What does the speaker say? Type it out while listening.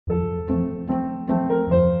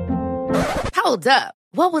Hold up.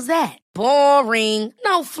 What was that? Boring.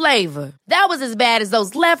 No flavor. That was as bad as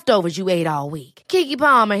those leftovers you ate all week. Keke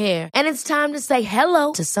Palmer here, and it's time to say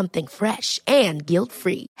hello to something fresh and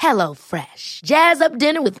guilt-free. Hello Fresh. Jazz up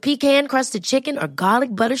dinner with pecan-crusted chicken or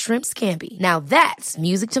garlic butter shrimp scampi. Now that's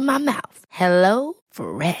music to my mouth. Hello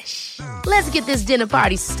Fresh. Let's get this dinner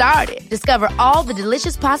party started. Discover all the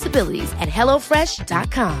delicious possibilities at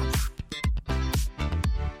hellofresh.com.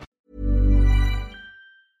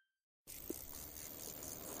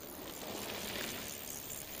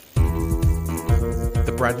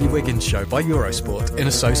 The Bradley Wiggins Show by Eurosport in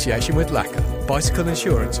association with Lacquer, bicycle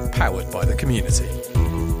insurance powered by the community.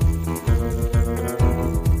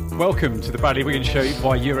 Welcome to the Bradley Wiggins Show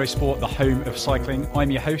by Eurosport, the home of cycling.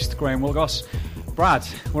 I'm your host, Graham Wilgoss. Brad,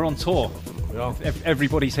 we're on tour.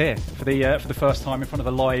 Everybody's here for the first time in front of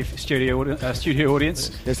a live studio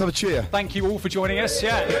audience. Let's have a cheer. Thank you all for joining us.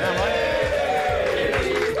 Yeah.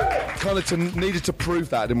 Kind of needed to prove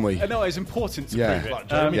that, didn't we? No, it's important to prove it. Like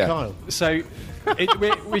Jeremy Kyle. So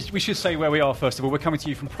we should say where we are, first of all. We're coming to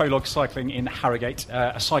you from Prologue Cycling in Harrogate,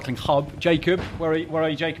 a cycling hub. Jacob, where are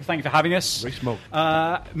you, Jacob? Thank you for having us.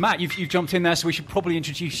 Matt, you've jumped in there, so we should probably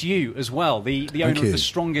introduce you as well, the owner of the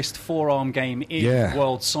strongest forearm game in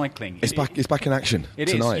world cycling. It's back in action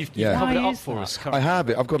tonight. You've covered it up for us currently. I have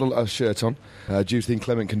it. I've got a shirt on due to the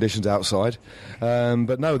inclement conditions outside.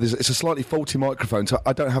 But no, it's a slightly faulty microphone, so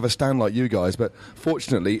I don't have a stand like you guys, but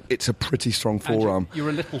fortunately it's a pretty strong forearm. You're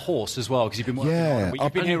a little hoarse as well, because you've been working on it.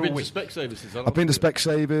 You've been here all week. I've been to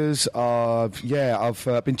Specsavers.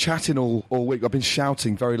 I've been chatting all week. I've been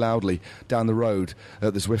shouting very loudly down the road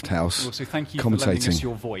at the Zwift House. So thank you for lending us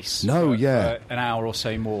your voice for an hour or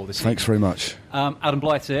so more this Thanks very much. Adam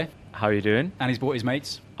Blythe's here. How are you doing? And he's brought his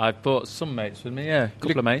mates. I've brought some mates with me, a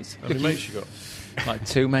couple of mates. How many mates you got? Like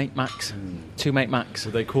two mate max. So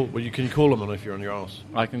they call. Well, can you call them on if you're on your arse?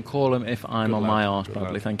 I can call them if I'm on my arse,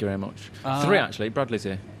 Bradley. Thank you very much. Three, actually. Bradley's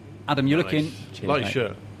here. Adam, you're looking... Cheers, like mate.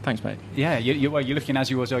 shirt. Thanks, mate. Yeah, you're looking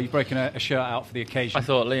as you was. You've broken a shirt out for the occasion. I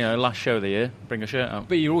thought, last show of the year, bring a shirt out.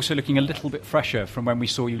 But you're also looking a little bit fresher from when we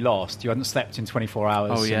saw you last. You hadn't slept in 24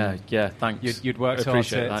 hours. Oh, yeah, thanks. You'd worked hard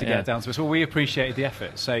to get down to us. Well, we appreciated the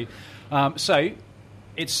effort. So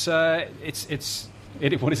it's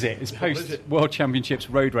what is it? It's post World Championships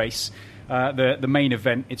road race. The main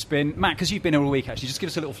event. It's been, Matt, because you've been here all week, actually, just give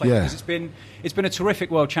us a little flavour, because it's been a terrific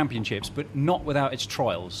World Championships, but not without its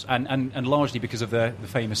trials, and largely because of the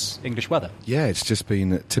famous English weather. Yeah, it's just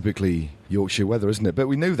been typically Yorkshire weather, isn't it? But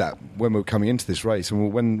we knew that when we were coming into this race,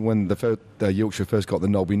 and when the Yorkshire first got the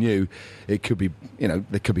nod, we knew it could be,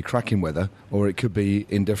 there could be cracking weather, or it could be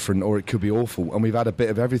indifferent, or it could be awful, and we've had a bit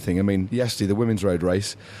of everything. I mean, yesterday the women's road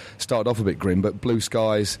race started off a bit grim, but blue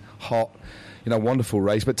skies, hot. Wonderful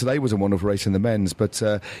race, but today was a wonderful race in the men's. But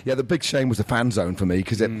the big shame was the fan zone for me,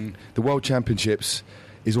 because the World Championships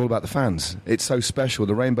is all about the fans. It's so special.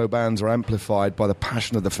 The rainbow bands are amplified by the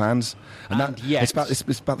passion of the fans, it's about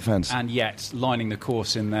the fans. And yet, lining the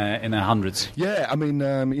course in their hundreds. Yeah, I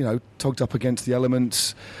mean, togged up against the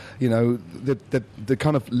elements. The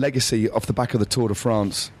kind of legacy off the back of the Tour de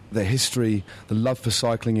France. The history, the love for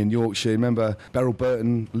cycling in Yorkshire. Remember, Beryl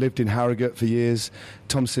Burton lived in Harrogate for years.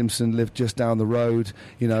 Tom Simpson lived just down the road.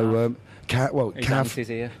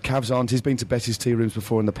 Cav's aunt. He's been to Betty's tea rooms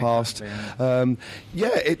before in the past.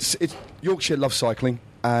 It's Yorkshire loves cycling.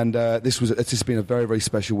 And it's just been a very, very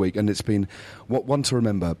special week, and it's been one to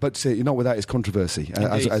remember. But not without its controversy,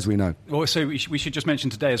 as we know. Well, so we should just mention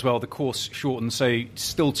today as well, the course shortened, so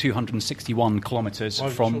still 261 kilometres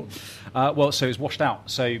from... so it was washed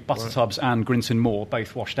out. So Buttertubs and Grinton Moor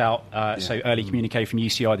both washed out. So early communique from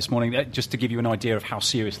UCI this morning. Just to give you an idea of how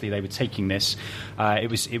seriously they were taking this,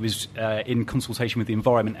 it was in consultation with the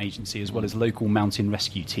Environment Agency as well as local mountain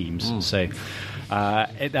rescue teams. So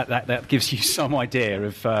that gives you some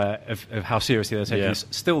idea of how seriously they're taking this.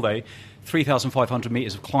 Still, though, 3,500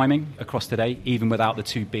 metres of climbing across today, even without the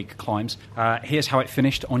two big climbs. Here's how it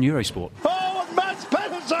finished on Eurosport. Oh, and Mads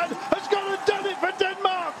Pedersen has gone and done it for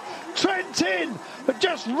Denmark. Trentin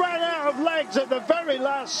just ran out of legs at the very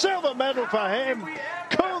last. Silver medal for him.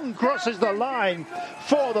 Kung crosses the line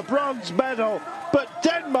for the bronze medal, but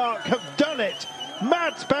Denmark have done it.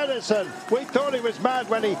 Mads Pedersen, we thought he was mad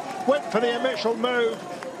when he went for the initial move.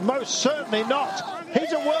 Most certainly not.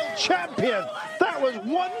 He's a world champion. That was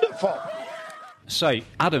wonderful. So,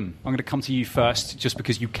 Adam, I'm going to come to you first, just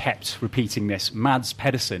because you kept repeating this. Mads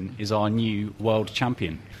Pedersen is our new world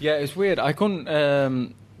champion. Yeah, it's weird. I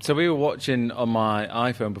couldn't... So we were watching on my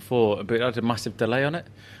iPhone before, but it had a massive delay on it.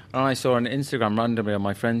 And I saw on Instagram randomly on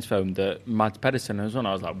my friend's phone that Mads Pedersen was on.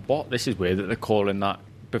 I was like, what? This is weird that they're calling that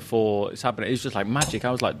before it's happening. It was just like magic.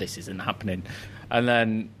 I was like, this isn't happening. And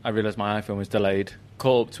then I realised my iPhone was delayed,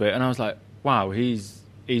 caught up to it, and I was like, wow, he's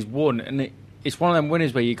won. And it's one of them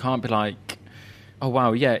winners where you can't be like, oh,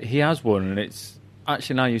 wow, yeah, he has won. And it's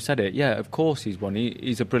actually, now you said it, yeah, of course he's won.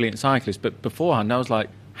 He's a brilliant cyclist. But beforehand, I was like,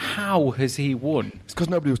 how has he won? It's because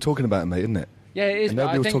nobody was talking about him, mate, isn't it? Yeah, it is. And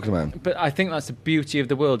nobody was talking about him. But I think that's the beauty of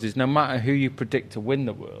the world, is no matter who you predict to win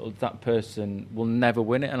the world, that person will never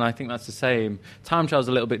win it. And I think that's the same. Time trial's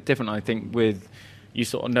a little bit different, I think, with... You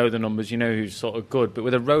sort of know the numbers, you know who's sort of good. But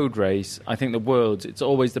with a road race, I think the world's, it's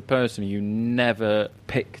always the person you never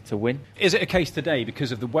pick to win. Is it a case today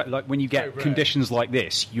because of the like when you get conditions like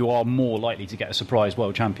this, you are more likely to get a surprise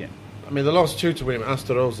world champion? I mean, the last two to win him,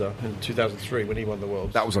 Asta Rosa in 2003 when he won the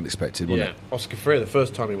World. That was unexpected, wasn't it? Oscar Freire the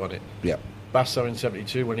first time he won it. Yeah. Basso in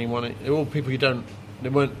 72 when he won it. They're all people they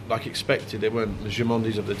weren't like expected. They weren't the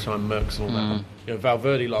Gimondis of the time, Merckx and all that. You know,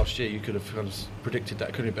 Valverde last year, you could have kind of predicted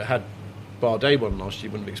that, couldn't you? But had Bardet won last year,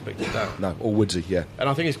 you wouldn't have expected that. No, or Woodsy, yeah. And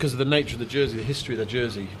I think it's because of the nature of the jersey, the history of the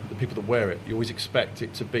jersey, the people that wear it. You always expect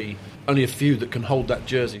it to be only a few that can hold that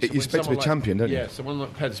jersey. You expect to be a champion, don't you? Yeah, someone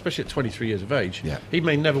like Ped, especially at 23 years of age, yeah. He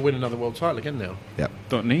may never win another world title again now. Yeah.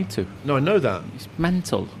 Don't need to. No, I know that. It's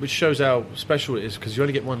mental. Which shows how special it is, because you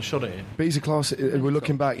only get one shot at it. But he's a class... We're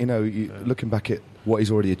looking back, looking back at what he's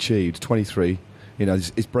already achieved, 23...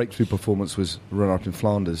 his breakthrough performance was runner-up in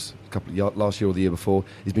Flanders last year or the year before.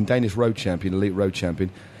 He's been Danish road champion, elite road champion.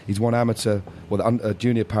 He's won amateur, the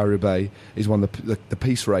junior Paris-Roubaix. He's won the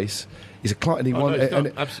Peace Race. He's a and he won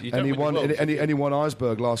he won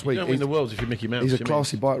Iceberg last week. You don't win the Worlds if you're Mickey Mouse. He's a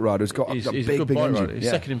classy bike rider. He's got a big bike engine. rider. He's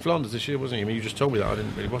second in Flanders this year, wasn't he? I mean, you just told me that. I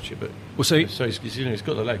didn't really watch it, but so he's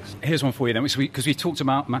got the legs. Here's one for you then, because we talked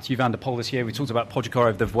about Mathieu van der Poel this year. We talked about Pogacar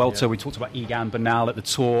over the Vuelta. We talked about Egan Bernal at the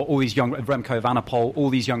Tour. All these young Remco Evenepoel.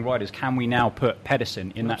 All these young riders. Can we now put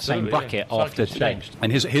Pedersen in that same bracket after today? Changed.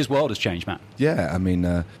 And his world has changed, Matt. Yeah, I mean,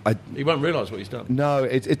 he won't realise what he's done. No,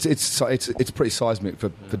 it's pretty seismic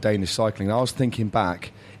for Danish cycling. I was thinking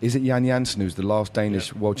back, is it Jan Janssen who's the last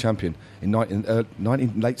Danish world champion in late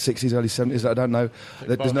 60s, early 70s? I don't know.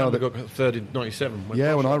 There's no other. Got third in 97.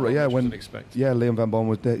 Liam van Boom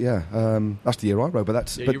was there. Yeah, that's the year I rode.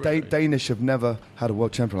 But Danish have never had a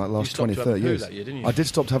world champion like the last 20, 30 years. That year, didn't you? I did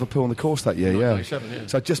stop to have a poo on the course that year. 97,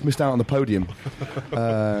 So I just missed out on the podium, but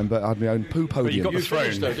I had my own poo podium. You got the throne,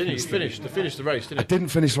 finished though, didn't you? You finished the race, didn't you? I didn't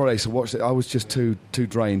finish the race. I watched it. I was just too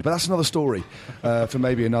drained. But that's another story for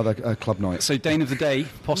maybe another club night. So Dane of the day,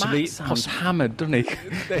 possibly. Matt sounds hammered, doesn't he?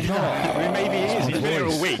 I mean, maybe he is. He's been here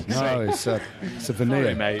all week. No, it's a veneer.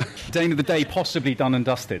 Sorry, mate. Dane of the day, possibly done and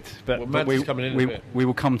dusted. But we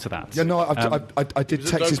will come to that. Yeah, no, I did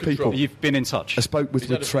text his people. You've been in touch. I spoke with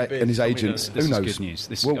Trek and his agents. This Who knows? is good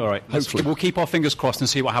news. All right, hopefully. We'll keep our fingers crossed and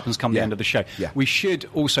see what happens come the end of the show. Yeah. We should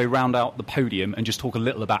also round out the podium and just talk a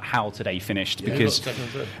little about how today finished. Because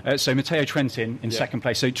so Matteo Trentin in second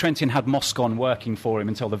place. So Trentin had Moscon working for him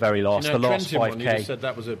until the very last, the last Trentin 5K. You said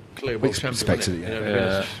that was a clear world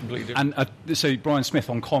champion. And so Brian Smith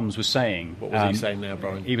on comms was saying... What was he saying now,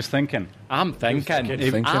 Brian? He was thinking. I'm thinking.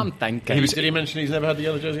 Did he mention he's never had the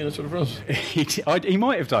yellow jersey in a Tour de France? He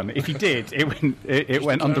might have done. If he did, it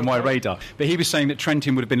went under my radar. But he was saying that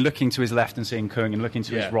Trentin would have been looking to his left and seeing Kung, and looking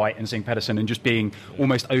to his right and seeing Pedersen, and just being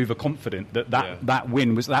almost overconfident that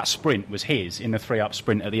win was, that sprint was his in the 3-up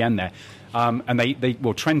sprint at the end there. And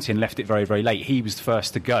Trentin left it very, very late. He was the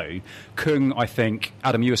first to go. Kung, I think,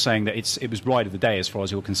 Adam, you were saying that it was ride of the day as far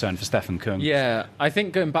as you're concerned for Stefan Kung. Yeah, I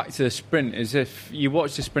think going back to the sprint is if you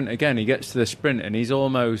watch the sprint again, he gets to the sprint and he's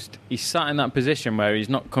sat in that position where he's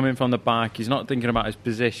not coming from the back, he's not thinking about his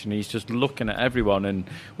position, he's just looking at everyone. And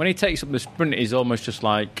when he takes up the sprint, he's almost just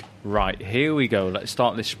like, right, here we go, let's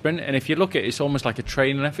start this sprint. And if you look at it, it's almost like a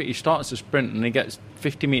training effort. He starts the sprint and he gets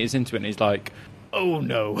 50 metres into it and he's like, oh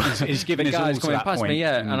no, he's giving his all to that past point. Me,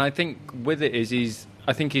 yeah. And I think with it is he's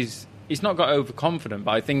not got overconfident,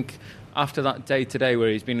 but I think after that day today where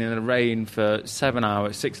he's been in the rain for 7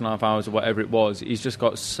 hours, 6.5 hours or whatever it was, he's just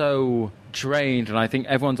got so drained. And I think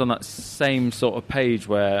everyone's on that same sort of page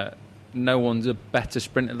where no one's a better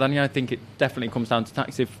sprinter than you. I think it definitely comes down to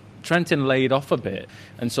tactics. If Trentin laid off a bit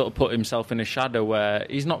and sort of put himself in a shadow where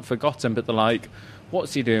he's not forgotten, but they're like,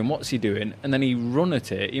 what's he doing? And then he run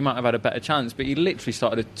at it, he might have had a better chance, but he literally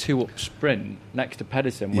started a 2-up sprint next to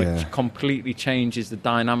Pedersen, which completely changes the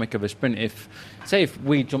dynamic of a sprint. If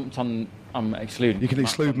we jumped on, I'm excluding... You can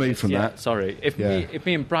exclude me from that. Sorry. If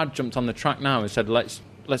me and Brad jumped on the track now and said, let's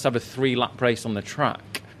have a 3-lap race on the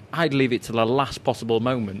track, I'd leave it to the last possible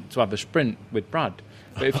moment to have a sprint with Brad.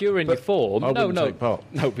 But if you're in your form, I wouldn't take part.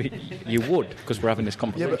 no, but you would, because we're having this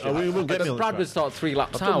conversation. Oh, we wouldn't get me on the Brad track. would start 3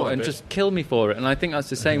 laps I've done out my and bit. just kill me for it. And I think that's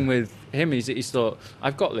the same with him. He's thought,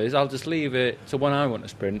 I've got this, I'll just leave it to when I want to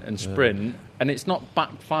sprint. And it's not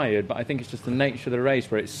backfired, but I think it's just the nature of the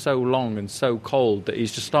race where it's so long and so cold that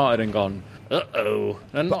he's just started and gone, uh-oh.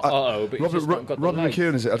 And not uh-oh, but he's just not got the Robbie legs.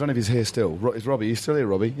 McEwen, is it? I don't know if he's here still. Is Robbie? He's still here,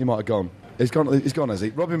 Robbie? He might have gone. He's gone, has he?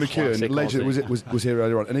 Robbie McEwen, Classic legend, Aussie. was here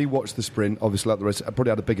earlier on, and he watched the sprint, obviously, like the rest. I probably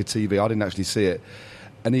had a bigger TV. I didn't actually see it.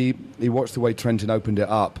 And he watched the way Trentin opened it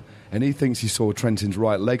up, and he thinks he saw Trentin's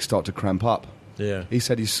right leg start to cramp up. Yeah. He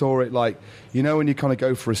said he saw it like, when you kind of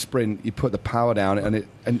go for a sprint, you put the power down, and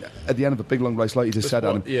at the end of a big long race, like you just said,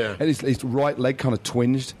 Adam, and his right leg kind of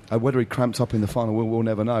twinged. Whether he cramped up in the final, we'll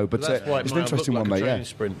never know. But That's why it's it an interesting one, mate. Yeah.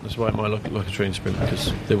 Sprint. That's why it might look like a training sprint,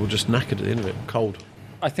 because they were just knackered at the end of it, cold.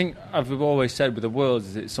 I think I've always said with the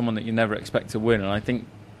Worlds, it's someone that you never expect to win, and I think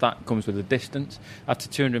that comes with the distance. After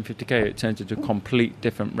 250k, it turns into a complete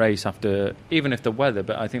different race. Even if the weather,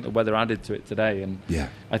 but I think the weather added to it today, and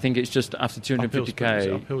I think it's just after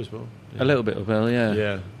 250k, Uphill as well. a little bit uphill,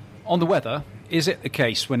 Yeah. On the weather, is it the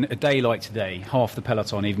case when a day like today, half the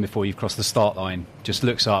peloton, even before you've crossed the start line, just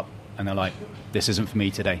looks up and they're like, this isn't for me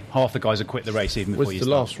today? Half the guys have quit the race even before It's you the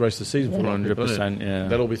start. last race of the season for 100%, yeah.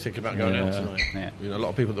 They'll all be thinking about going out tonight. Yeah. A lot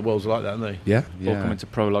of people at the Worlds are like that, aren't they? Yeah. Or coming to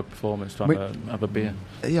prologue performance to have a beer.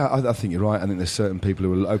 Yeah, I think you're right. I think there's certain people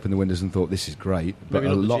who will open the windows and thought this is great, but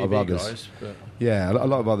Maybe a not the lot of GB others, guys, but- a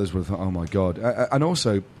lot of others would have thought, oh my god. And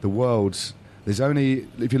also the Worlds. There's only,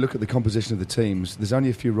 if you look at the composition of the teams, there's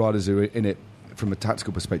only a few riders who are in it from a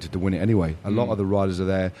tactical perspective to win it anyway. A lot of the riders are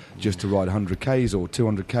there just to ride 100k's or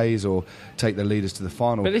 200k's or take their leaders to the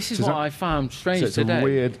final. But this is what I found strange so it's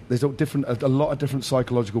today. There's a lot of different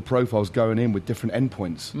psychological profiles going in with different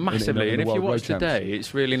endpoints. Massively, in and if you watch today,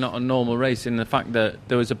 it's really not a normal race in the fact that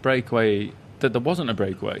there was a breakaway, that there wasn't a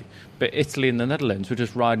breakaway, but Italy and the Netherlands were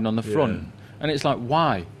just riding on the front. And it's like,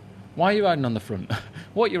 why? Why are you riding on the front?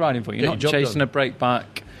 What are you riding for? You're not chasing a break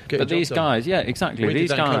back. But these guys, exactly. We These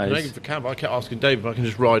did that in guys. Copenhagen for camp. I kept asking Dave if I can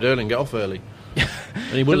just ride early and get off early. And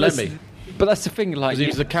he wouldn't let me. But that's the thing, like... Because he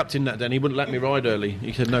was the captain that day and he wouldn't let me ride early.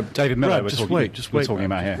 He said, no, David Miller, Brad, we're just talking wait,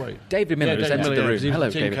 about Brad, here. wait. David Miller has entered the room. Hello,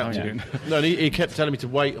 David, how are you doing? No, and he kept telling me to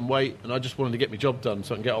wait, and I just wanted to get my job done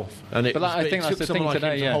so I can get off. And it, But I think it that's took the someone thing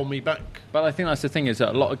like today, him to hold me back. But I think that's the thing, is that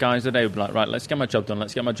a lot of guys today would be like, right, let's get my job done.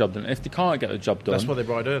 If they can't get the job done... That's why they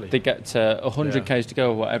ride early. They get to 100k's to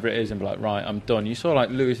go or whatever it is and be like, right, I'm done. You saw like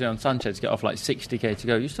Luis Leon Sanchez get off like 60k to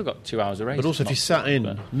go. You still got 2 hours of race. But also if you sat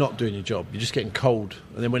in not doing your job, you're just getting cold.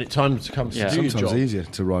 And then when it's time to come to do your sometimes job... it's easier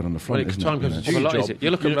to ride on the front, When it's isn't time it? comes to do Well, your a lot job, is it?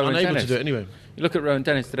 You look at you're Rowan unable Dennis. to do it anyway. You look at Rowan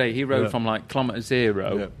Dennis today, he rode Yeah. from like kilometre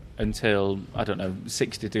 0 Yeah. until, I don't know,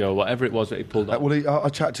 60 to go, whatever it was that he pulled up. Well, I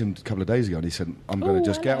chatted to him a couple of days ago and he said, I'm going to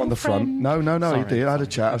just get on the front. No, he did. I had a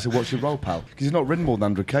chat. I said, what's your role, pal? Because he's not ridden more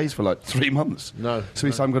than 100k's for like 3 months. No. So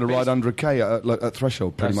he said, I'm going to ride 100k at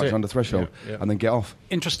threshold, pretty That's much it. under threshold, Yeah. and then get off.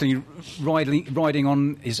 Interestingly, riding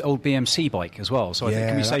on his old BMC bike as well. So I think,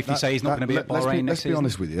 can we safely say he's not going to be at Bahrain next season? Let's be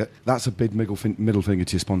honest with you. That's a big middle finger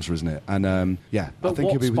to your sponsor, isn't it? And I But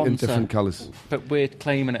think he'll what be in sponsor? different colours. But we're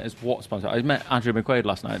claiming it as what sponsor? I met Andrew McQuaid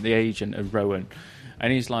last night, the agent of Rowan,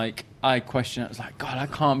 and he's like, I question it. I was like, God, I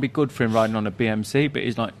can't be good for him riding on a BMC, but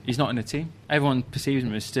he's like, he's not in a team. Everyone perceives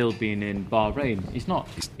him as still being in Bahrain. He's not.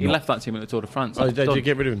 He left that team at the Tour de France. Oh, It's did done. you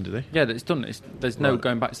get rid of him, did they? Yeah, it's done. There's no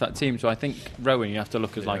going back to that team. So I think Rowan, you have to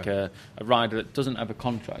look as like a rider that doesn't have a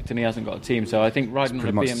contract and he hasn't got a team. So I think riding on a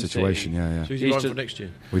Pretty much BMC... the situation, yeah. So who's He's he riding just- for next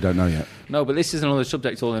year? We don't know yet. No, but this is another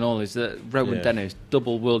subject all in all, is that Rowan Yeah. Dennis,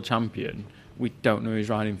 double world champion, we don't know who he's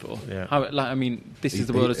riding for. Yeah. This He- is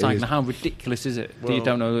the world of he cycling. is- How ridiculous is it that you Well-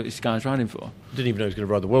 don't know who this guy's riding for? Didn't even know he was going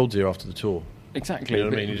to ride the World here after the Tour. Exactly. You know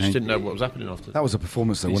what I mean? He just didn't know what was happening after. That was a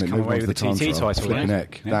performance, though, He's wasn't it? come Moving away on to the with the time TT trial, title, flipping yeah.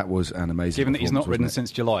 neck. Yeah. That was an amazing Given that he's not performance, ridden wasn't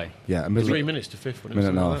since July. it? Yeah, a 3 minutes to fifth. When it was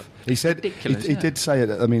minute and a something half. like He said Ridiculous, he yeah. did say it.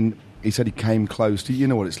 I mean, he said he came close to. You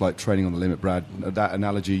know what it's like training on the limit, Brad. That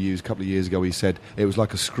analogy you used a couple of years ago. He said it was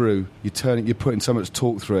like a screw. You're putting so much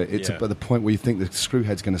torque through it. It's Yeah. at the point where you think the screw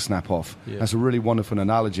head's going to snap off. Yeah. That's a really wonderful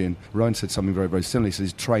analogy. And Rowan said something very, very similar. He said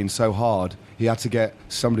he's trained so hard he had to get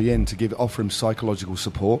somebody in to offer him psychological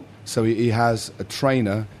support. So he has a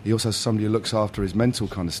trainer. He also has somebody who looks after his mental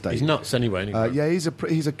kind of state. He's nuts anyway. Yeah, he's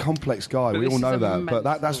a complex guy. But We this all is know a that. But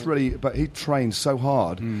that's mental- really. But he trained so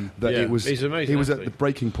hard that Yeah, it was. he's amazing he was at athlete. the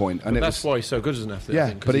breaking point, and But it that's was. why he's so good as an athlete. Yeah, I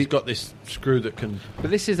think, 'cause but he's he- got this screw that can.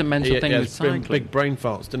 But this is a mental thing with has big, cycling. big brain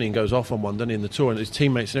farts, doesn't he? And goes off on one, doesn't he? In the Tour, and his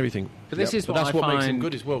teammates and everything. But this is that's what makes him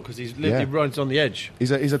good as well, because he runs on the edge.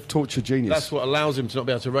 He's a torture genius. That's what allows him to not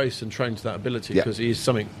be able to race and train to that ability, because he is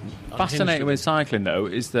something fascinating with cycling, though,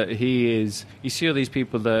 is that he is. You see all these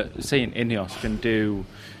people that say in Ineos can do.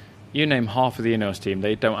 You name half of the Ineos team,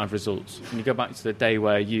 they don't have results. And you go back to the day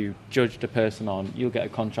where you judged a person on, you'll get a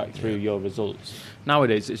contract through your results.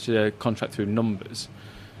 Nowadays, it's a contract through numbers.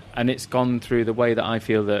 And it's gone through the way that I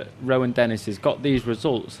feel that Rowan Dennis has got these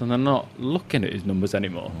results and they're not looking at his numbers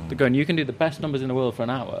anymore. They're going, you can do the best numbers in the world for an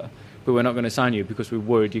hour, but we're not going to sign you because we're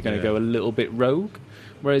worried you're going to go a little bit rogue.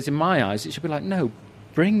 Whereas in my eyes, it should be like, no,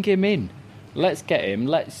 bring him in. Let's get him.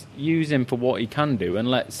 Let's use him for what he can do, and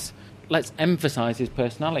let's emphasise his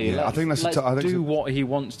personality. Yeah, let's do what he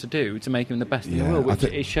wants to do to make him the best in the world, which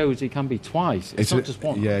it shows he can be twice. It's not just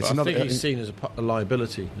one. Yeah, I think he's seen as a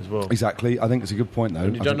liability as well. Exactly. I think it's a good point, though.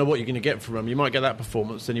 And you don't know what you're going to get from him. You might get that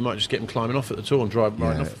performance, then you might just get him climbing off at the Tour and riding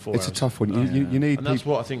off for 4 hours. It's a tough one. You need, and that's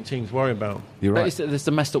what I think teams worry about. You're right. But there's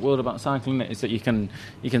the messed up world about cycling, is that you can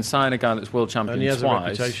sign a guy that's world champion and he has twice,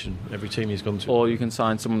 a reputation, every team he's gone to. Or you can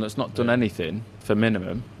sign someone that's not done anything for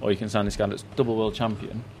minimum, or you can sign this guy that's double world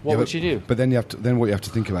champion. What would you do? But then what you have to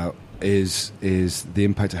think about is the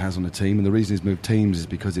impact it has on the team, and the reason he's moved teams is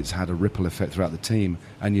because it's had a ripple effect throughout the team,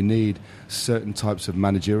 and you need certain types of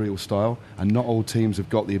managerial style, and not all teams have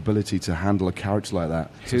got the ability to handle a character like that.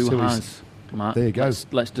 Who has? Matt, there you go.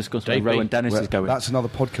 Let's discuss where Rowan Dennis is going. That's another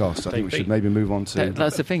podcast. I think we should maybe move on to.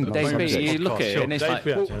 That's the thing. Dave B, you look at it, and it's like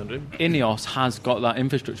Ineos has got that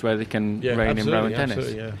infrastructure where they can rein in Rowan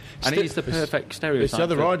Dennis, and he's the perfect stereotype. It's the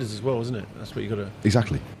other riders as well, isn't it? That's what you got to.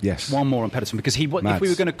 Exactly. Yes. One more on Pedersen, because if we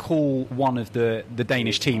were going to call one of the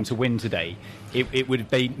Danish team to win today, it would have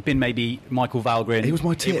been maybe Michael Valgren. He was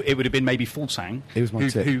my tip. It would have been maybe Fuglsang. He was my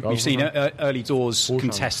tip. Who we've seen early doors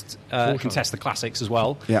contest the classics as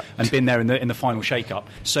well, and been there in the final shake-up.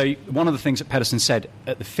 So one of the things that Pedersen said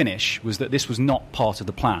at the finish was that this was not part of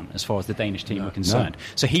the plan as far as the Danish team were concerned. No.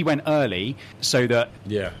 So he went early so that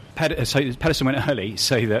Pedersen went early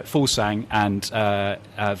so that Fuglsang and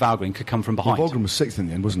Valgren could come from behind. Well, Valgren was sixth in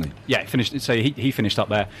the end, wasn't he? Yeah, finished. So he finished up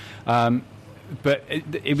there. But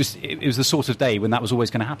it was the sort of day when that was always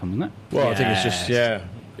going to happen, wasn't it? Well, I think it's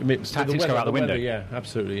just tactics go out the window. Yeah,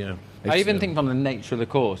 absolutely. Yeah. I even think from the nature of the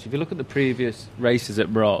course, if you look at the previous races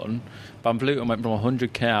at Broughton, Van Vleuten went from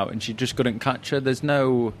 100k out and she just couldn't catch her.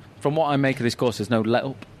 From what I make of this course, there's no let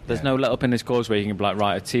up. There's no let up in this course where you can be like,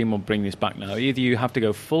 right, a team will bring this back now. Either you have to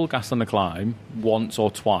go full gas on the climb once or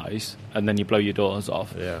twice and then you blow your doors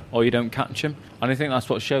off, or you don't catch them. And I think that's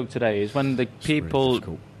what showed today, is when the people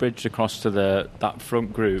bridged across to that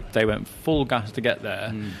front group, they went full gas to get there.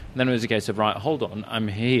 And then it was a case of, right, hold on, I'm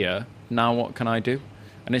here, now what can I do?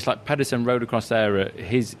 And it's like Pedersen rode across there at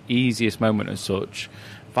his easiest moment as such.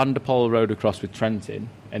 Van der Poel rode across with Trentin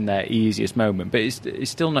in their easiest moment. But it's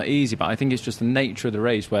still not easy, but I think it's just the nature of the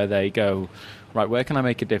race where they go, right, where can I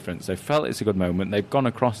make a difference? They felt it's a good moment. They've gone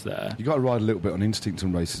across there. You've got to ride a little bit on instinct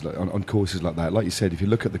on races, on courses like that. Like you said, if you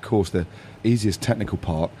look at the course, the easiest technical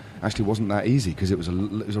part actually wasn't that easy because it was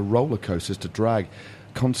a roller coaster to drag.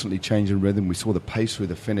 Constantly changing rhythm. We saw the pace through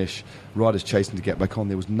the finish, riders chasing to get back on.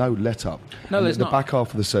 There was no let up. No, there's not. The back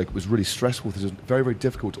half of the circuit was really stressful. It was very, very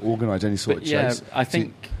difficult to organise any sort of chase. I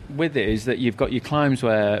think with it is that you've got your climbs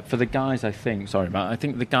where, for the guys, I think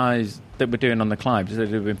the guys that were doing on the climbs, they're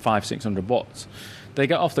doing 500-600 watts. They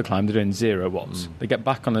get off the climb, they're doing 0 watts. They get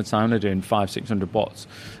back on the time, they're doing 500-600 watts.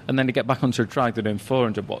 And then they get back onto a drag, they're doing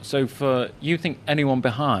 400 watts. So you think anyone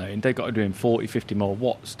behind, they've got to do 40-50 more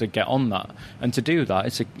watts to get on that. And to do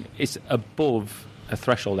that, it's above a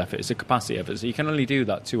threshold effort. It's a capacity effort. So you can only do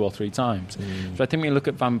that 2 or 3 times. So I think when you look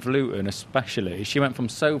at Van Vleuten especially, she went from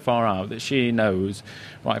so far out that she knows,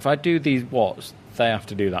 right, if I do these watts, they have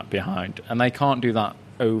to do that behind. And they can't do that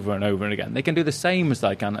over and over and again. They can do the same as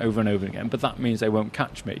they can over and over again, but that means they won't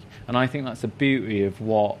catch me. And I think that's the beauty of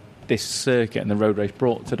what this circuit and the road race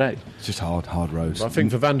brought today. It's just hard roads. Well, I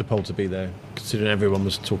think for Van der Poel to be there, considering everyone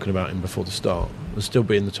was talking about him before the start, and still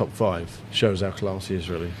be in the top 5 shows how class he is,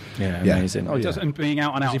 really. Yeah, amazing. Oh, yeah. And being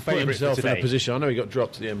out and out he put himself today. In a position. I know he got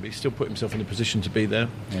dropped at the end, but he still put himself in a position to be there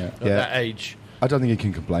at that age. I don't think he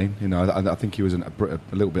can complain. I think he was a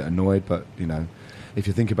little bit annoyed, but if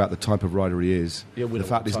you think about the type of rider he is, the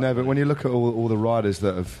fact is never. When you look at all the riders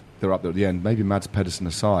they're up there at the end, maybe Mads Pedersen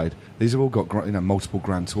aside, these have all got multiple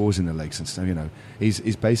Grand Tours in their legs and stuff.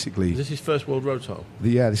 He's basically. Is this his first World Road title?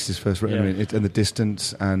 This is his first. And the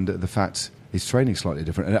distance and the fact his training's slightly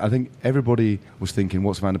different. And I think everybody was thinking,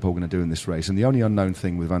 what's Van der Poel going to do in this race? And the only unknown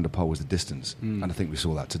thing with Van der Poel was the distance. And I think we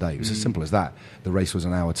saw that today. It was as simple as that. The race was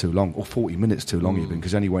an hour too long, or 40 minutes too long even,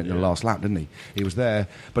 because he only went in the last lap, didn't he? He was there,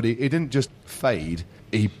 but he didn't just fade.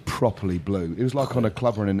 He properly blew. It was like on a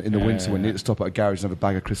club run in the winter when you need to stop at a garage and have a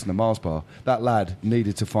bag of crisps and a Mars bar. That lad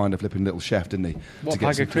needed to find a flipping little chef, didn't he? What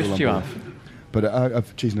bag of crisps do you have? But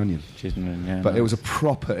of cheese and onion. Cheese and onion, yeah. But it was a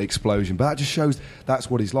proper explosion. But that just shows that's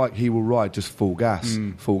what he's like. He will ride just full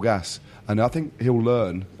gas. And I think he'll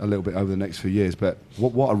learn a little bit over the next few years. But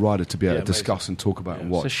what a rider to be able to discuss and talk about and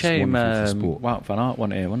watch. It's a shame Wout van Aert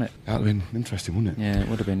wasn't here, wasn't it? That would have been interesting, wouldn't it? Yeah, it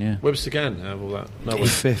would have been, yeah. Webster Gann, out of all that. No, he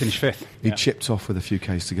finished fifth. He chipped off with a few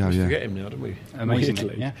Ks to go, yeah. Forget him now, don't we?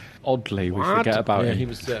 Amazingly, yeah. Oddly, we forget about him. He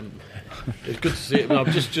was... it's good to see it. No,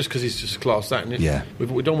 just because he's just class act. Yeah.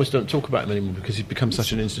 We almost don't talk about him anymore because he's become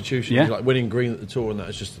such an institution. Yeah. He's like winning green at the Tour, and that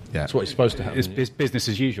is just that's what he's supposed to have. It's business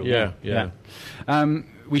as usual. Yeah.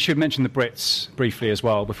 We should mention the Brits briefly as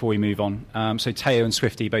well before we move on. So Teo and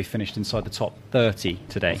Swifty both finished inside the top 30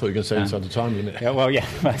 today. I thought you were going to say inside the time limit. Yeah, well, yeah.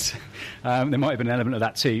 There might have been an element of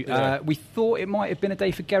that too. Yeah. We thought it might have been a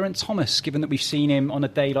day for Geraint Thomas, given that we've seen him on a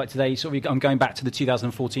day like today. I'm going back to the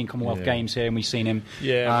 2014 Commonwealth Games here, and we've seen him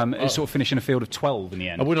sort of finish in a field of 12 in the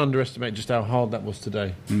end. I wouldn't underestimate just how hard that was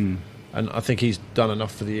today. And I think he's done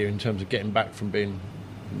enough for the year in terms of getting back from being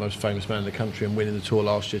the most famous man in the country and winning the Tour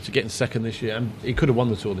last year to getting second this year. And he could have won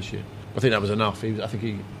the Tour this year. I think that was enough. His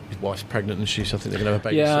wife's pregnant and so I think they're going to have a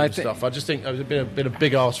baby soon and stuff. I just think it would have been a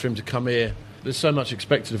big ask for him to come here. There's so much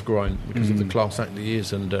expected of Geraint because of the class act he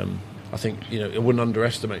is, and I think it wouldn't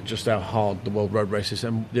underestimate just how hard the World Road Race is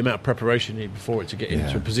and the amount of preparation you need before it to get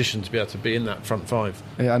into a position to be able to be in that front five.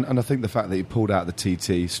 Yeah, and I think the fact that he pulled out the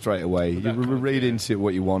TT straight away, you read into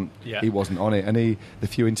what you want. Yeah. He wasn't on it, and the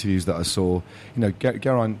few interviews that I saw,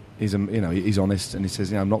 Geraint is he's honest, and he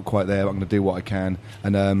says, I'm not quite there. I'm going to do what I can,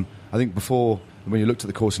 and I think before. When you looked at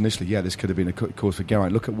the course initially, this could have been a course for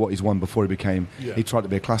Geraint. Look at what he's won before he became... Yeah. He tried to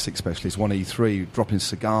be a classic specialist, won E3, dropping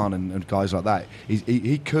Sagan and guys like that.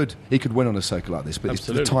 He could win on a circuit like this, but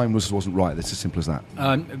the time wasn't right. It's as simple as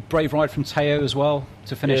that. Brave ride from Teo as well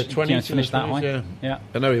to finish, finish that high. Yeah.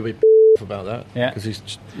 I know he'll be about that because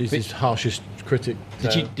he's his harshest critic.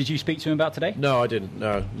 Did you speak to him about today? No, I didn't.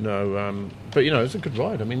 No. But it's a good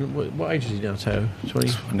ride. I mean, what age is he now, Teo?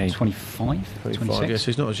 25? 25. Yes,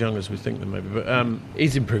 he's not as young as we think, then maybe. But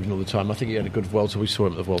he's improving all the time. I think he had a good Vuelta. We saw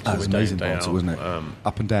him at the Vuelta. That was amazing Vuelta, wasn't it?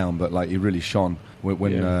 Up and down, but he really shone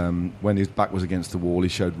when his back was against the wall. He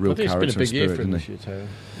showed real character and spirit. It's been a big year for him this year, Teo.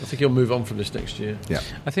 I think he'll move on from this next year. Yeah.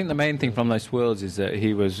 I think the main thing from those Worlds is that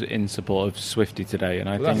he was in support of Swifty today, and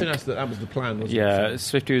I think that was the plan. Wasn't it?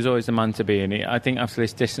 Swifty was always the man to be, and I think after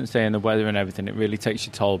this distance day and the weather and everything, it really takes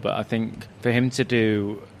your toll. But I think for him to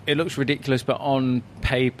do, it looks ridiculous, but on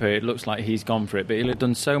paper it looks like he's gone for it. But he'll have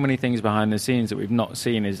done so many things behind the scenes that we've not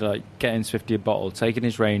seen. Is like getting Swifty a bottle, taking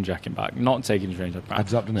his rain jacket back, not taking his rain jacket back,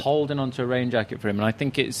 holding onto a rain jacket for him. And I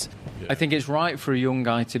think it's right for a young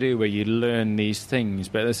guy to do, where you learn these things.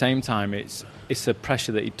 But at the same time, it's the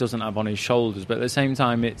pressure that he doesn't have on his shoulders. But at the same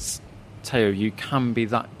time, it's Teo, you can be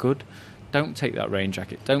that good. Don't take that rain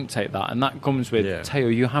jacket. Don't take that. And that comes with, Teo,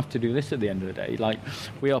 you have to do this at the end of the day.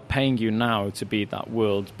 We are paying you now to be that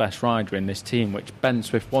world's best rider in this team, which Ben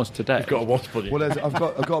Swift was today. You've got a watch buddy. Well, I've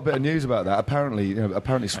got a bit of news about that.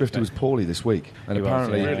 Apparently Swifty was poorly this week. And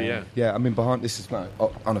apparently, I mean, behind this is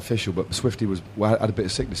unofficial, but Swifty had a bit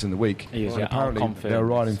of sickness in the week. And apparently, they were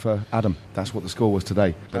riding for Adam. That's what the score was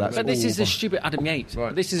today. But this is a stupid Adam Yates.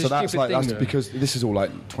 Right. This is a stupid thing. That's because this is all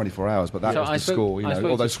 24 hours, but that was the score.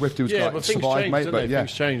 Although Swifty was survived, mate, but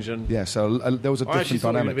things change, and so there was a different dynamic.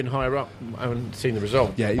 I would have been higher up. I haven't seen the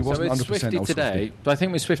result. Yeah, he wasn't 100% Swifty today. But I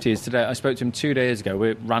think with Swifty is today. I spoke to him 2 days ago.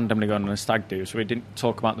 We're randomly going on a stag do, so we didn't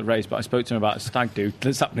talk about the race. But I spoke to him about a stag do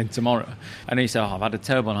that's happening tomorrow, and he said, "I've had a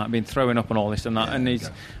terrible night. I've been throwing up and all this and that."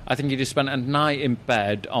 I think he just spent a night in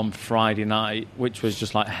bed on Friday night, which was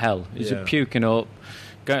just like hell. He's just puking up,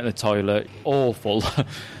 going to the toilet, awful.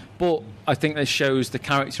 But I think that shows the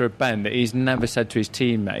character of Ben, that he's never said to his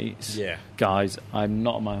teammates, guys, I'm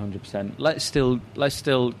not on my 100%. Let's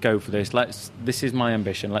still go for this. This is my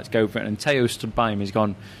ambition. Let's go for it. And Teo stood by him. He's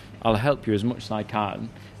gone, I'll help you as much as I can,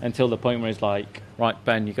 until the point where he's like, right,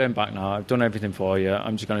 Ben, you're going back now. I've done everything for you.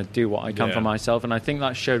 I'm just going to do what I can for myself. And I think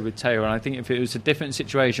that showed with Teo. And I think if it was a different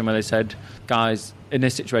situation where they said, guys, in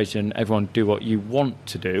this situation, everyone do what you want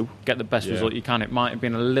to do, get the best result you can, it might have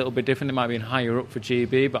been a little bit different. It might have been higher up for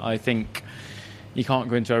GB, but I think you can't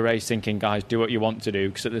go into a race thinking, guys, do what you want to do,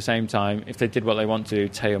 because at the same time, if they did what they want to do,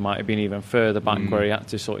 Teo might have been even further back where he had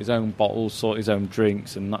to sort his own bottles, sort his own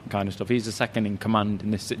drinks and that kind of stuff. He's the second in command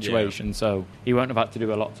in this situation, so he won't have had to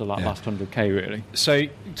do a lot to that last 100k, really. So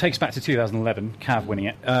it takes back to 2011, Cav winning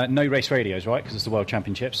it. No race radios, right, because it's the World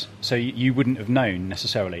Championships, so you wouldn't have known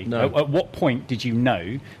necessarily. No. At what point did you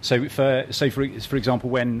know? So for example,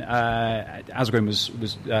 when Asgreen was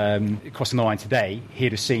crossing the line today,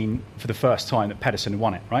 he'd have seen for the first time that Pedersen had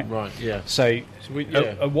won it, right? Right, yeah. So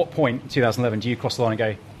at what point in 2011 do you cross the line and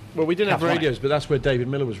go... Well, we didn't have radios, but that's where David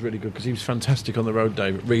Miller was really good, because he was fantastic on the road,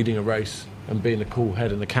 David, reading a race and being the cool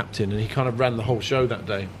head and the captain, and he kind of ran the whole show that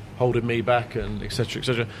day, holding me back and etc,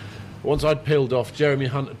 etc. Once I'd peeled off, Jeremy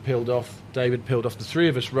Hunt had peeled off, David peeled off, the three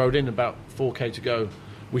of us rode in about 4k to go.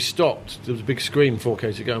 We stopped, there was a big screen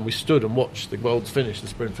 4k to go, and we stood and watched the World's finish, the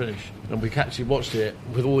sprint finish, and we actually watched it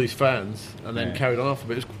with all these fans and then carried on after.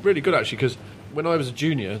 But it was really good, actually, because when I was a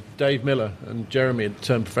junior, Dave Miller and Jeremy had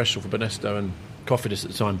turned professional for Banesto and Cofidis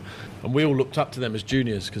at the time, and we all looked up to them as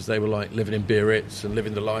juniors, because they were like living in Biarritz and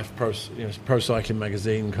living the life, pro cycling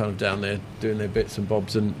magazine kind of down there doing their bits and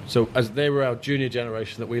bobs, and so as they were our junior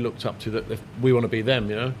generation that we looked up to, that we want to be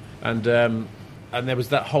them, and there was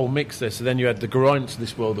that whole mix there. So then you had the Geraints of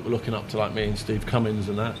this world that were looking up to, like me and Steve Cummins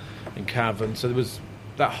and that, and Cav, and so there was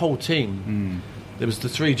that whole team. There was the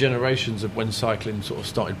three generations of when cycling sort of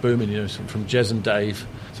started booming, from Jez and Dave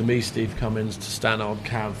to me, Steve Cummins, to Stannard,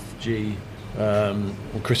 Cav, G, and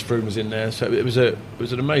Chris Froome was in there. So it was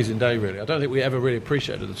an amazing day, really. I don't think we ever really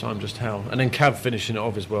appreciated at the time just how. And then Cav finishing it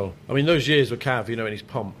off as well. I mean, those years with Cav, in his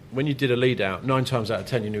pomp, when you did a lead out, 9 times out of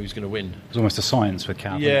 10 you knew he was going to win. It was almost a science with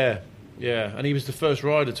Cav. Yeah, and he was the first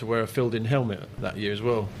rider to wear a filled-in helmet that year as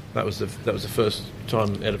well. That was the first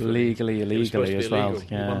time illegally as well.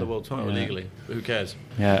 He won the world title illegally. But who cares?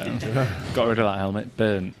 Yeah, got rid of that helmet.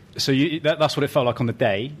 Burnt. So that's what it felt like on the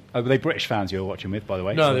day. Were they British fans you were watching with, by the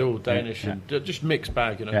way? No, they're all Danish and just mixed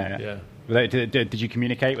bag, Yeah. Did you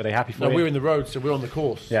communicate? Were they happy for you? No, we were in the road, so we were on the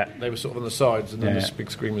course. Yeah. They were sort of on the sides, and then this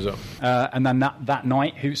big screen was up. And then that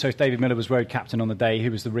night, so David Miller was road captain on the day.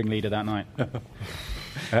 Who was the ringleader that night?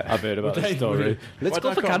 I've heard about this story. Let's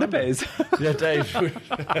go for canapes. Yeah, Dave. So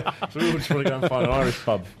we all just want to go and find an Irish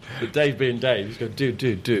pub. But Dave being Dave, he's going,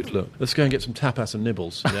 dude, look, let's go and get some tapas and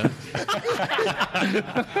nibbles. Yeah?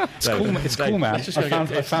 It's cool, man.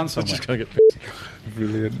 I found somewhere. Just going to get pissed.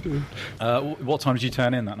 Brilliant. What time did you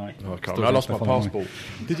turn in that night? I can't remember. I lost my passport.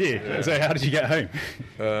 Did you? Yeah. So how did you get home?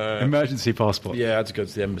 Emergency passport. Yeah, I had to go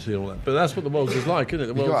to the embassy and all that. But that's what the Worlds is like, isn't it?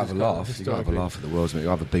 You've got to have a laugh. You've got to have a laugh at the Worlds. You've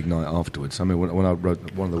got to have a big night afterwards. I mean, when I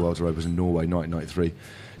rode one of the Worlds I rode was in Norway, 1993.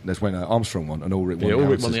 That's when Armstrong won, and Ulrich won. Yeah,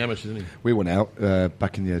 Ulrich won the amateurs, didn't he? We went out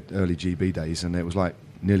back in the early GB days, and it was like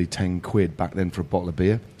nearly 10 quid back then for a bottle of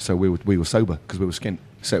beer. So we were sober because we were skint.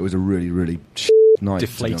 So it was a really, really night.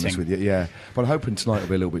 Deflating. To be honest with you. Yeah. But I'm hoping tonight will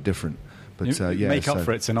be a little bit different. But make up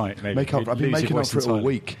for it tonight. Maybe. I've been making up for it all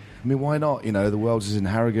week. I mean, why not? The Worlds is in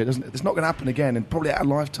Harrogate. It's not going to happen again, and probably out of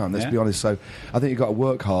lifetime. Let's be honest. So I think you've got to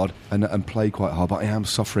work hard and play quite hard. But I am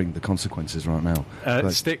suffering the consequences right now.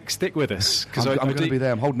 Stick with us, because I'm going to be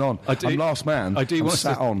there. I'm holding on. I'm last man. I'm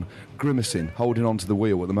sat on, grimacing, holding on to the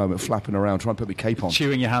wheel at the moment, flapping around, trying to put my cape on,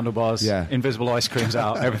 chewing your handlebars. Yeah. Invisible ice creams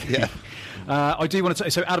out. Everything. Yeah. I do want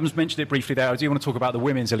to. So Adam's mentioned it briefly there. I do want to talk about the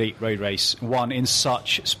women's elite road race, won in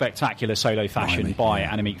such spectacular solo fashion by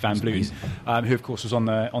Annemiek van Vleuten, who of course was on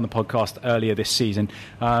the podcast earlier this season.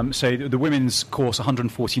 So the women's course,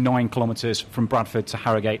 149 kilometres from Bradford to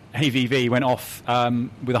Harrogate. AVV went off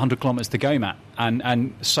with 100 kilometres to go, Matt,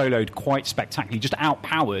 and soloed quite spectacularly, just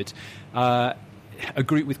outpowered a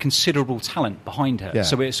group with considerable talent behind her. Yeah.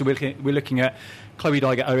 So we're looking at Chloe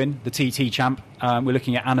Dyger-Owen, the TT champ. We're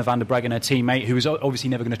looking at Anna van der Breggen, her teammate, who is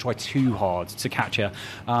obviously never going to try too hard to catch her,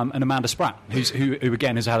 and Amanda Spratt, who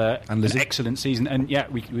again has had an excellent season. And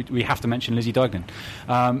we have to mention Lizzie Deignan,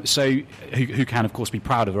 who can of course be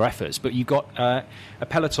proud of her efforts. But you've got a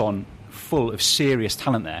peloton full of serious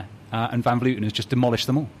talent there, and Van Vleuten has just demolished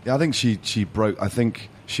them all. Yeah, I think she broke. I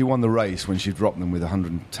think she won the race when she dropped them with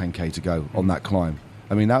 110k to go on that climb.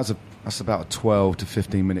 I mean, that's about a 12 to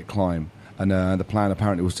 15 minute climb. And the plan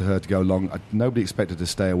apparently was to her to go along. Nobody expected her to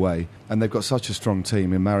stay away. And they've got such a strong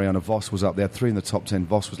team. And Marianne Vos was up there, 3 in the top 10.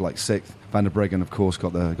 Vos was like 6th. Van der Breggen, of course,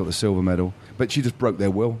 got the silver medal. But she just broke their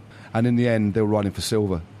will. And in the end, they were riding for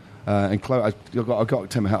silver. And Chloe, I've got to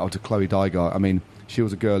tip my hat off to Chloe Dyger. I mean, she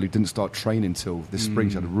was a girl who didn't start training till this spring.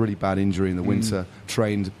 She had a really bad injury in the winter,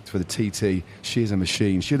 trained for the TT. She is a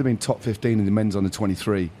machine. She would have been top 15 in the men's under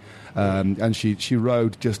 23. And she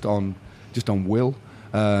rode just on will.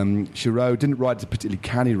 Giroud didn't ride a particularly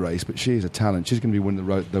canny race, but she is a talent. She's going to be winning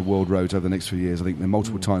the world roads over the next few years, I think,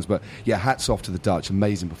 multiple times. But yeah, hats off to the Dutch.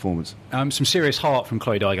 Amazing performance. Some serious heart from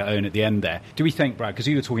Chloe Daiga-Owen at the end there. Do we think, Brad, because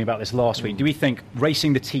you were talking about this last week, do we think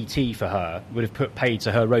racing the TT for her would have put paid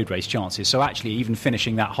to her road race chances? So actually, even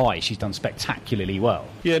finishing that high, she's done spectacularly well.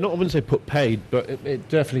 Yeah, I wouldn't say put paid, but it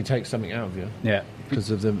definitely takes something out of you. Yeah. Because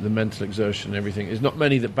of the mental exertion and everything. There's not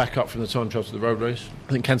many that back up from the time trials to the road race.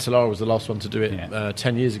 I think Cancellara was the last one to do it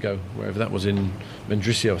 10 years ago, wherever that was, in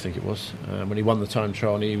Mendrisio, I think it was, when he won the time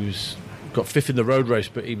trial, and he got fifth in the road race,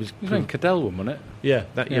 but he was... Cadell won, wasn't it? Yeah,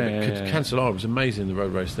 Cancellara was amazing in the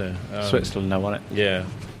road race there. Switzerland now won it. Yeah.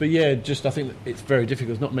 But yeah, just I think it's very difficult.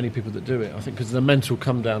 There's not many people that do it. I think because the mental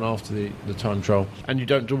come down after the time trial, and you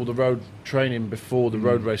don't do all the road training before the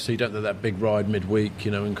road race, so you don't do that big ride midweek,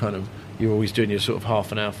 and kind of... You're always doing your sort of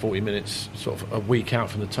half an hour, 40 minutes, sort of a week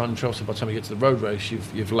out from the time trial. So by the time you get to the road race,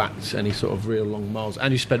 you've lacked any sort of real long miles,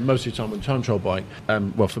 and you spend most of your time on the time trial bike.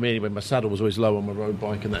 Well, for me anyway, my saddle was always low on my road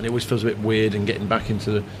bike, and it always feels a bit weird and getting back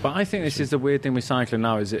into the. But I think this is the weird thing with cycling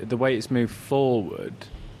now, is the way it's moved forward.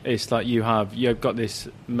 It's like you've got this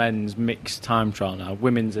men's mixed time trial now,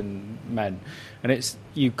 women's and men, and it's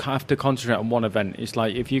you have to concentrate on one event. It's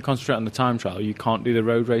like if you concentrate on the time trial, you can't do the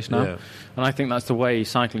road race now. Yeah. And I think that's the way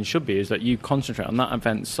cycling should be, is that you concentrate on that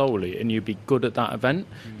event solely and you be good at that event.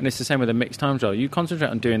 And it's the same with a mixed time trial. You concentrate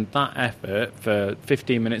on doing that effort for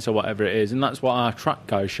 15 minutes or whatever it is, and that's what our track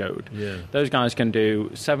guys showed. Yeah. Those guys can do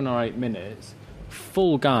 7 or 8 minutes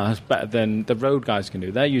full gas better than the road guys can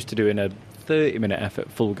do. They're used to doing a 30-minute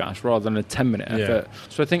effort full gas rather than a 10-minute effort.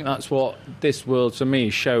 So I think that's what this world to me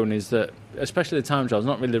has shown, is that especially the time trials,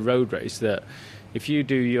 not really the road race, that if you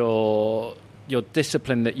do your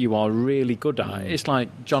discipline that you are really good at, it's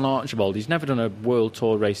like John Archibald. He's never done a world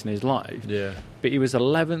tour race in his life, but he was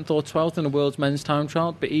 11th or 12th in the world's men's time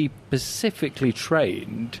trial, but he specifically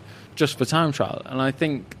trained just for time trial. And I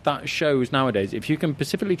think that shows nowadays, if you can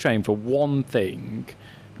specifically train for one thing,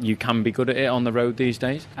 you can be good at it on the road these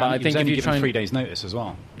days. But I think if you try 3 days' notice as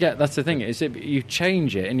well. Yeah, that's the thing. Is you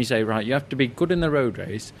change it and you say, right, you have to be good in the road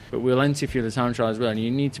race, but we'll enter you for the time trial as well, and you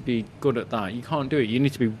need to be good at that. You can't do it. You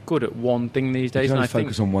need to be good at one thing these days. You can only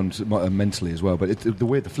focus on one mentally as well. But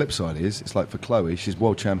the flip side is, it's like for Chloe, she's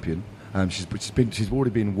world champion. She's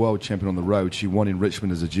already been world champion on the road. She won in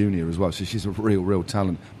Richmond as a junior as well, so she's a real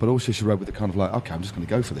talent. But also she rode with the kind of like, okay, I'm just going to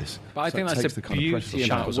go for this. But I think that's the beauty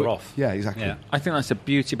about off. Yeah, exactly. Yeah. I think that's the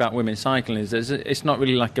beauty about women's cycling, is it's not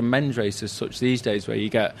really like a men's race as such these days, where you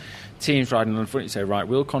get teams riding on the front. You say, right,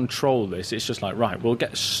 we'll control this. It's just like, right, we'll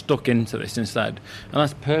get stuck into this instead, and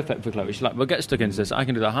that's perfect for Chloe. She's like, we'll get stuck into this. I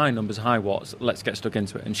can do the high numbers, high watts. Let's get stuck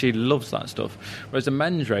into it, and she loves that stuff. Whereas the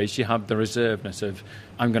men's race, you have the reservedness of,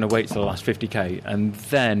 I'm going to wait till the last 50k and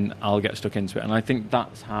then I'll get stuck into it. And I think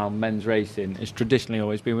that's how men's racing has traditionally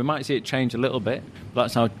always been. We might see it change a little bit, but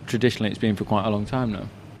that's how traditionally it's been for quite a long time now.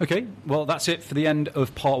 Okay, well, that's it for the end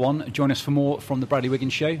of part 1. Join us for more from the Bradley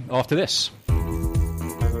Wiggins Show after this.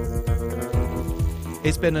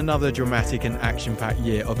 It's been another dramatic and action-packed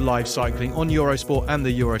year of live cycling on Eurosport and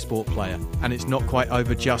the Eurosport Player. And it's not quite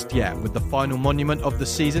over just yet, with the final monument of the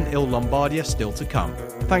season, Il Lombardia, still to come.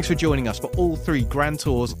 Thanks for joining us for all 3 Grand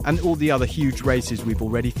Tours and all the other huge races we've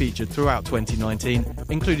already featured throughout 2019,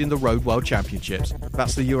 including the Road World Championships.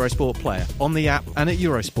 That's the Eurosport Player, on the app and at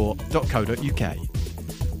eurosport.co.uk.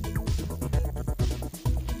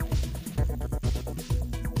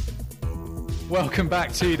 Welcome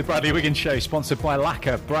back to the Bradley Wiggins Show, sponsored by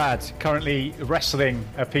Lacquer. Brad, currently wrestling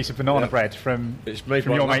a piece of banana bread from your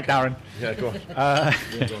mate Darren. Yeah, go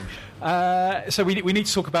on. So we need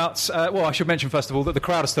to talk about, well, I should mention first of all that the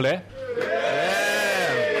crowd are still here.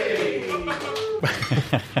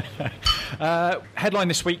 Headline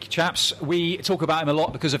this week, chaps. We talk about him a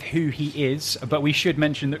lot because of who he is, but we should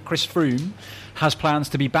mention that Chris Froome has plans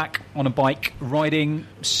to be back on a bike riding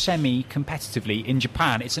semi-competitively in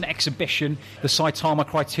Japan. It's an exhibition, the Saitama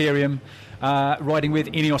Criterium, riding with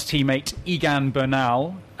Ineos teammate Egan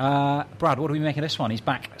Bernal. Brad, what do we make of this one? He's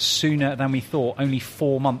back sooner than we thought, only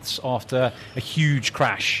 4 months after a huge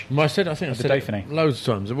crash. I think I said Dauphiné. It loads of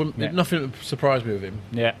times. Nothing would surprise me with him.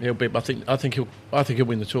 Yeah, he'll be. I think he'll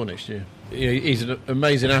win the Tour next year. He's an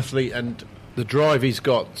amazing athlete, and the drive he's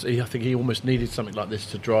got, I think he almost needed something like this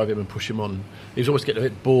to drive him and push him on. He was always getting a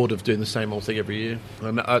bit bored of doing the same old thing every year.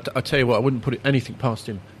 And I tell you what, I wouldn't put anything past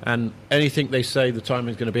him. And anything they say the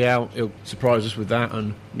timing's going to be out, he'll surprise us with that.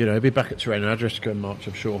 And he'll be back at Tirreno Adriatico in March,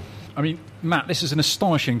 I'm sure. I mean, Matt, this is an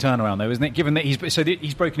astonishing turnaround, though, isn't it? Given that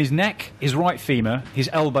he's broken his neck, his right femur, his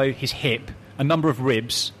elbow, his hip, a number of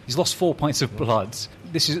ribs. He's lost 4 pints of blood.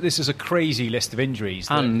 This is a crazy list of injuries.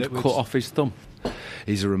 And cut off his thumb.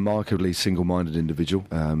 He's a remarkably single-minded individual.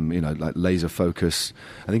 Like laser focus.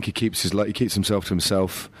 I think he keeps himself to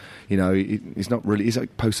himself. He's not really. He's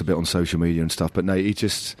like posts a bit on social media and stuff, but no, he's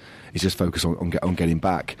just focused on getting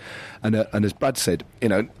back. And as Brad said,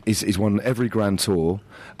 he's won every Grand Tour.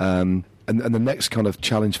 And the next kind of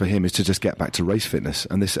challenge for him is to just get back to race fitness,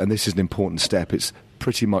 and this is an important step. It's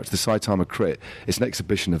pretty much the Saitama Crit. It's an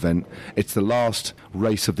exhibition event. It's the last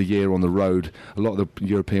race of the year on the road. A lot of the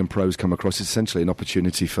European pros come across. It's essentially an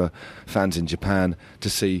opportunity for fans in Japan to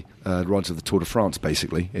see the rise of the Tour de France,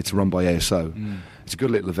 basically. It's run by ASO. It's a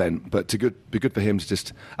good little event, but be good for him to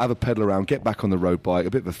just have a pedal around, get back on the road bike, a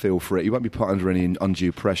bit of a feel for it. He won't be put under any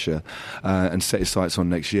undue pressure and set his sights on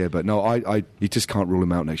next year. But no, you just can't rule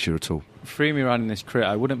him out next year at all. Freemy riding this Crit,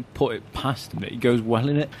 I wouldn't put it past him that he goes well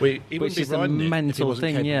in it. Well, he wouldn't be riding a mental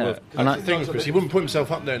thing, yeah. And the thing is, Chris, he wouldn't put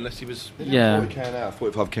himself up there unless he was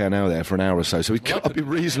 45k an hour there for an hour or so. So he's got to be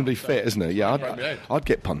reasonably fit, isn't he? Yeah, I'd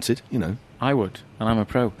get punted, I would, and I'm a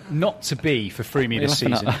pro. Not to be for Freemy this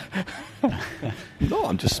season. No,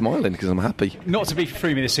 I'm just smiling because I'm happy. Not to be for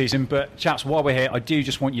Freemy this season, but chaps, while we're here, I do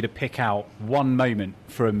just want you to pick out one moment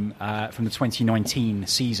from the 2019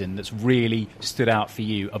 season that's really stood out for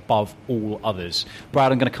you above all others.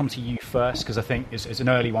 Brad, I'm going to come to you first because I think it's an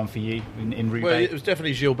early one for you in Roubaix. Well, it was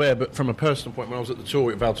definitely Gilbert, but from a personal point, when I was at the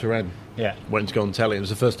Tour at Val Thorens, went to go on telly. It was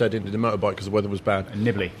the first day I didn't do the motorbike because the weather was bad. And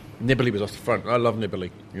Nibali was off the front. I love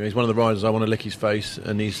Nibali. He's one of the riders I want to lick his face,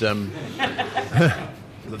 and he's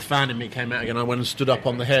the fan in me came out again. I went and stood up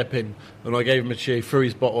on the hairpin and I gave him a cheer, threw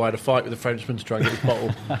his bottle. I had a fight with the Frenchman to try and get his bottle.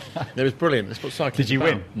 It was brilliant. That's what cycling. Did you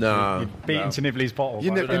win? No. You beat into Nibali's bottle.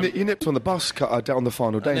 You nipped on the bus down on the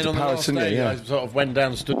final day into Paris, didn't you? I sort of went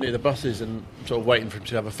down and stood near the buses and sort of waiting for him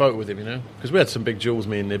to have a photo with him, because we had some big jewels,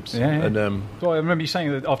 me and Nibs. Yeah. And, well, I remember you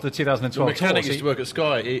saying that after the 2012 the mechanic used to work at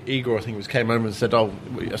Sky, Igor, I think, came over and said, I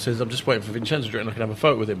said, I'm just waiting for Vincenzo and I can have a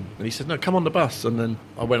photo with him. And he said, no, come on the bus. And then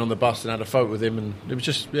I went on the bus and had a photo with him, and it was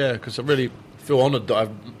just, because I really feel honoured that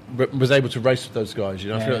I was able to race with those guys.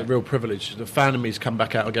 I feel like a real privilege. The fan of me's come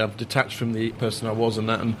back out again. I've detached from the person I was and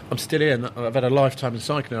that, and I'm still here. And I've had a lifetime in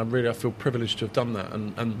cycling. I feel privileged to have done that,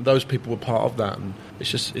 and those people were part of that. And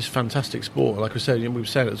it's fantastic sport. Like I said, we were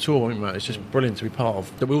saying at the tour, weren't we, Matt? It's just brilliant to be part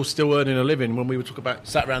of. That we're all still earning a living. When we were talking about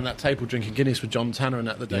sat around that table drinking Guinness with John Tanner and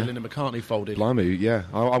that the day Linda McCartney folded. Blimey, yeah.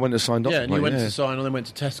 I went and signed up. Yeah, and you went to sign, and then went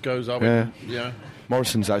to Tesco's. I went,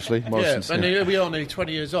 Morrison's, actually. And here we are nearly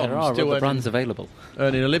 20 years on. There are still other brands available.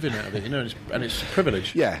 Earning a living out of it, and it's a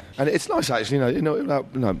privilege. Yeah, and it's nice, actually,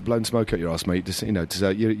 blowing smoke at your ass, mate. Just,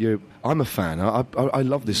 I'm a fan. I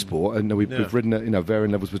love this sport, and we've ridden at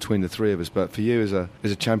varying levels between the three of us. But for you, as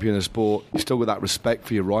a champion of the sport, you still got that respect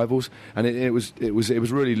for your rivals, and it was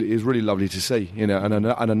really lovely to see. And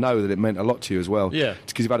I know that it meant a lot to you as well. Yeah,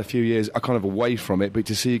 because you've had a few years kind of away from it, but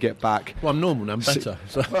to see you get back. Well, I'm normal now. I'm better.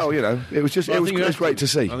 So. Well, it was just it was great to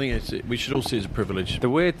see. I think we should all see it as a privilege. The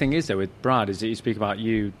weird thing is, though, with Brad, is that you speak about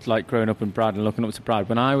you like growing up and Brad and looking up to Brad.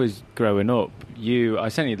 When I was growing up, I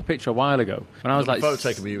sent you the picture a while ago. When I was like, photo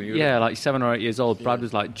taken with you. Like 7 or 8 years old. Brad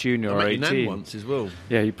was like junior or 18. I met your nan once as well.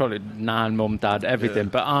 Yeah, you probably nan, mum, dad, everything.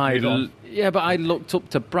 But I looked up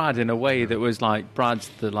to Brad in a way that was like Brad's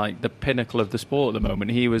the pinnacle of the sport at the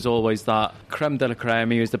moment. He was always that creme de la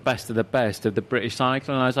creme. He was the best of the British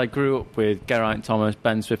cycling. And as I grew up with Geraint Thomas,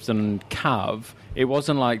 Ben Swifton, and Cav, it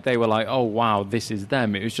wasn't like they were like, oh wow, this is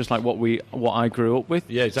them. It was just like what I grew up with.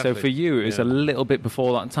 Yeah, exactly. So for you, it was a little bit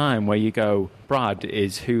before that time where you go, Brad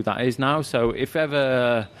is who that is now. So if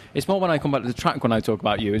ever, it's more when I come back to the track when I talk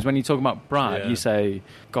about you, is when you talk about Brad, you say,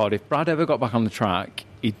 God, if Brad ever got back on the track,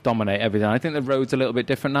 he'd dominate everything. I think the road's a little bit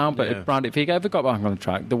different now, but if he ever got back on the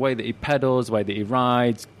track, the way that he pedals, the way that he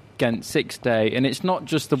rides, Ghent 6 day, and it's not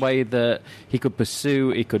just the way that he could pursue,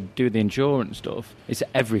 he could do the endurance stuff, it's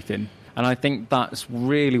everything. And I think that's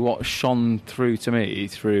really what shone through to me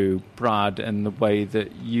through Brad and the way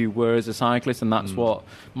that you were as a cyclist, and that's what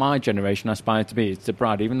my generation aspired to be, is to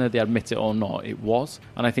Brad, even though they admit it or not, it was.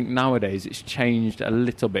 And I think nowadays it's changed a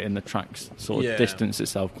little bit in the tracks, sort of distance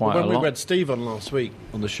itself quite a lot. When we read Steve on last week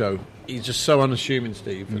on the show, he's just so unassuming,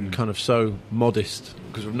 Steve, and kind of so modest,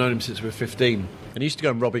 because we've known him since we were 15. And he used to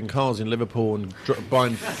go and robbing cars in Liverpool and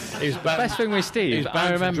buying. He was banned, best thing with Steve, he was banned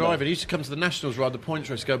I remember. from driving. He used to come to the Nationals, ride the points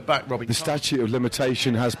race, go back robbing The cars. statute of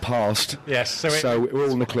limitation has passed. Yes, so we're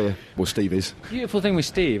all in the clear. Well, Steve is. Beautiful thing with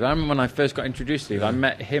Steve, I remember when I first got introduced to Steve, I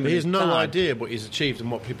met him. But he has and no his dad. idea what he's achieved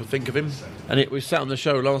and what people think of him. And we sat on the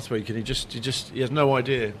show last week, and he has no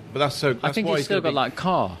idea. But that's I think why he's still got that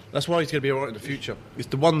car. That's why he's going to be all right in the future. It's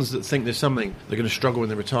the ones that think think there's something they're going to struggle when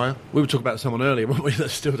they retire. We were talking about someone earlier, weren't we, that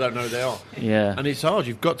still don't know who they are. Yeah. And it's hard.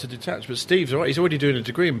 You've got to detach. But Steve's all right. He's already doing a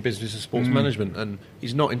degree in business and sports management, and he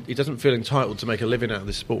doesn't feel entitled to make a living out of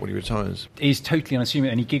this sport when he retires. He's totally unassuming,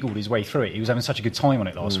 and he giggled his way through it. He was having such a good time on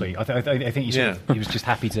it last week. I think he was just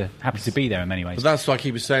happy to be there in many ways. But that's like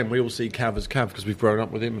he was saying. We all see Cav as Cav because we've grown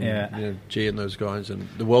up with him, and G and those guys, and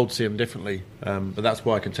the world see him differently. But that's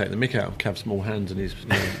why I can take the mick out of Cav's small hands and his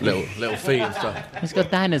little feet and stuff. He's got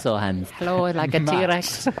dinosaur hands. Hello, like a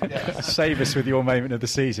T-Rex. Save us with your moment of the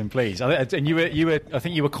season, please. And you were I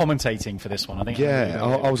think you were commentating for this one. I think. Yeah,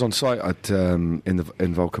 I was on site in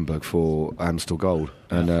Valkenburg for Amstel Gold,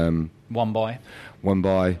 and won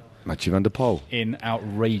by Mathieu van der Poel. In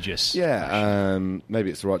outrageous. Yeah, maybe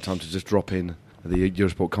it's the right time to just drop in the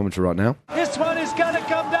Eurosport commentary right now. This one is going to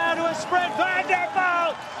come down to a sprint. Van der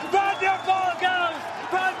Poel! Van der Poel goes!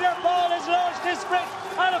 Van der Poel has launched his sprint.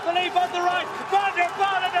 Alaphilippe on the right. Van der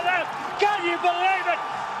Poel into that. Can you believe it?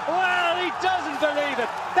 Well, he doesn't believe it.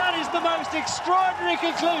 That is the most extraordinary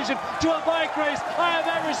conclusion to a bike race I have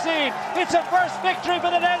ever seen. It's a first victory for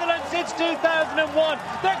the Netherlands since 2001.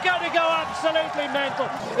 They're going to go absolutely mental.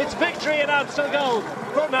 It's victory in Amstel Gold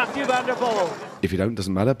for Mathieu van der Poel. If you don't,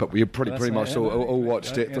 doesn't matter, but we pretty much all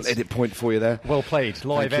watched it. Edit point for you there. Well played,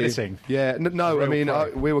 live editing. Yeah, no, I mean,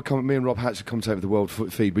 me and Rob Hatch commentated the World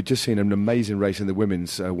Feed. We'd just seen an amazing race in the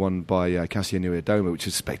women's, won by Cassia Nui-Adoma, which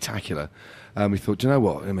is spectacular. We thought, do you know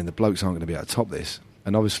what? I mean, the blokes aren't going to be able to top this.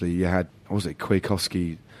 And obviously, you had,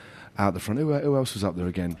 Kwiatkowski out the front. Who else was up there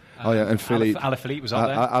again? And Philippe. Alaphilippe was up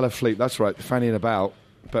there. Alaphilippe, that's right, fannying about.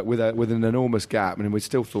 But with an enormous gap, and we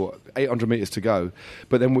still thought 800 metres to go.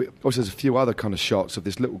 But then there's a few other kind of shots of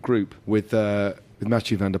this little group with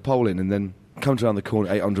Mathieu van der Poel in, and then comes around the corner,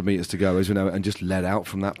 800 metres to go, as we know, and just led out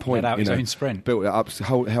from that point. Led out his own sprint. Built it up,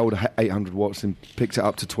 held 800 watts, and picked it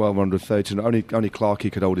up to 1230. And only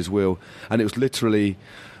Clarkey could hold his wheel, and it was literally.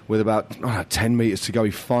 With about 10 metres to go,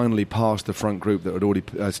 he finally passed the front group that had already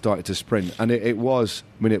started to sprint, and it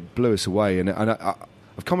blew us away. And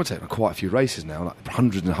I've commentated on quite a few races now, like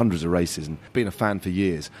hundreds and hundreds of races, and been a fan for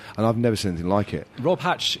years, and I've never seen anything like it. Rob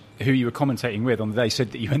Hatch, who you were commentating with on the day,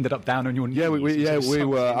 said that you ended up down on your knees. Yeah, we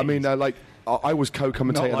were. I mean, I was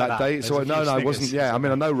co-commentator that day, so I wasn't. Yeah, I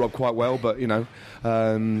mean, I know Rob quite well, but but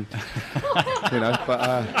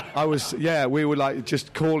I was. Yeah, we were like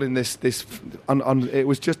just calling this. It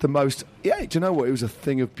was just the most. Yeah, do you know what? It was a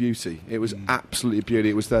thing of beauty. It was absolutely beauty.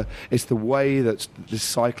 It's the way that this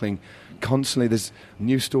cycling constantly. There's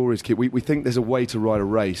new stories. We think there's a way to ride a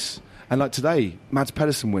race. And like today, Mads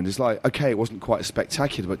Pedersen wins. It's like, okay, it wasn't quite as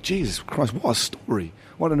spectacular, but Jesus Christ, what a story.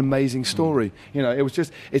 What an amazing story.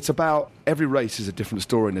 It's about every race is a different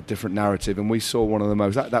story and a different narrative, and we saw one of the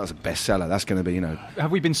most, that was a bestseller. That's going to be,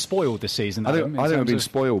 Have we been spoiled this season? I think we've been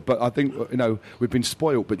spoiled, but I think, we've been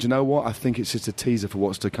spoiled, but you know what? I think it's just a teaser for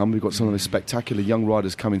what's to come. We've got some of the spectacular young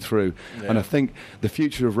riders coming through, and I think the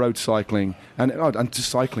future of road cycling, and just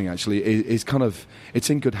cycling actually, is kind of,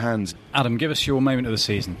 it's in good hands. Adam, give us your moment of the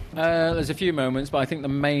season. There's a few moments, but I think the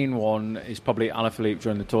main one is probably Alaphilippe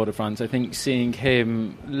during the Tour de France. I think seeing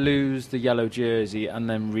him lose the yellow jersey and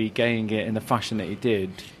then regaining it in the fashion that he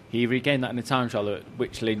did. He regained that in a time trial that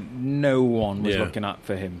which no one was looking at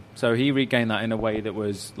for him. So he regained that in a way that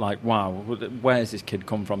was like, wow, where's this kid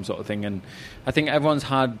come from, sort of thing. And I think everyone's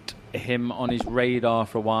had him on his radar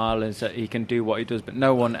for a while, is that he can do what he does, but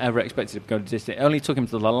no one ever expected him to go to distance. It only took him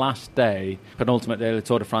to the last day, penultimate day of the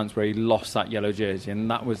Tour de France, where he lost that yellow jersey, and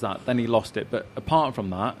that was that. Then he lost it, but apart from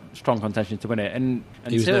that, strong contention to win it. And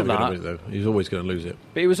he was never going to win it, though. He was always going to lose it.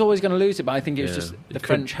 But he was always going to lose it. But I think it was just the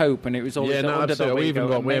French hope, and it was always absolutely. We even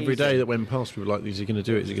got every day that went past. We were like, "Is he going to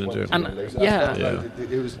do it? Is he going to do it?" And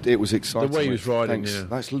it was exciting. The way he was riding. Yeah.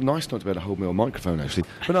 That's nice not to be able to hold me on microphone actually.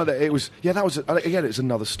 But no, it was. Yeah, that was again. It's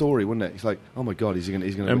another story, wasn't it? It's like, oh my God, he's going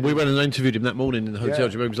to. And we went and interviewed him that morning in the hotel.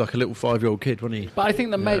 He was like a little 5-year-old kid, wasn't he? But I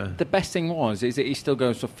think the best thing is that he still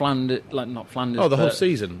goes for Flanders, not Flanders. Oh, the whole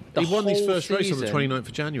season. He won his first race on the 29th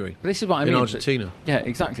of January. But this is what I mean. In Argentina. Yeah,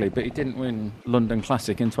 exactly. But he didn't win London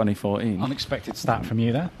Classic in 2014. Unexpected stat from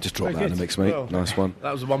you there. Just drop that in the mix, mate. Well, nice one.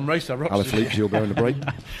 That was the one race I rocked. Alaphilippe, you're bearing the break.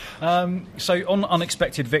 So on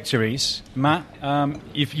unexpected victories, Matt,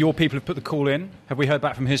 if your people have put the call in, have we heard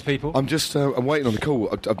back from his people? I'm just I'm waiting on the call.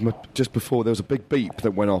 Just before there was a big beep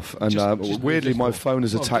that went off, and weirdly my phone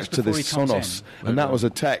is attached to this Sonos, and that was a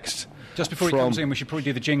text. Just before he comes in, we should probably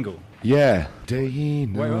do the jingle. Yeah. Wait,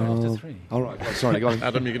 after three. All right, sorry, go on.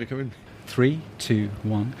 Adam, you're going to come in. 3, 2,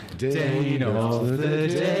 1. Dane of the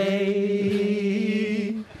day.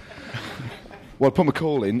 Well, I put my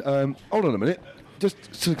call in. Hold on a minute.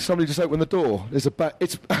 somebody just opened the door. There's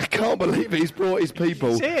I can't believe it. He's brought his people.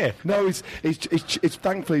 He's here. No, it's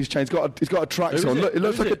thankfully he's changed. He's got a tracksuit on. Look, it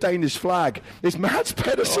looks like a Danish flag. It's Mads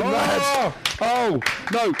Pedersen, lads. Oh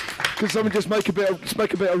no! Can someone just make a bit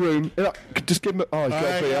of room? Just give him. He's got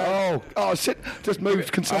a beer. Sit. Just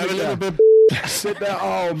move. Can somebody sit there?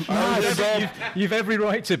 Oh, Mads. You've every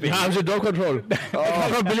right to be. How's your dog control? I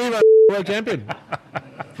can't believe I'm world champion.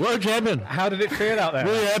 World champion. How did it feel out there?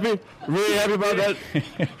 Really happy about that.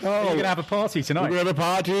 You're going to have a party tonight. We're going to have a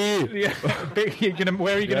party. Yeah.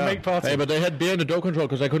 Where are you going to make party? Hey, but they had beer in the door control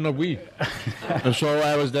because I could not wee. And so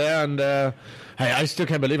I was there, and hey, I still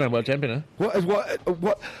can't believe I'm world champion. Huh?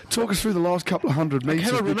 What? Talk us through the last couple of hundred meters. I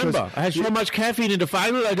cannot remember. I had so much caffeine in the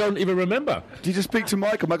final, I don't even remember. Did you just speak to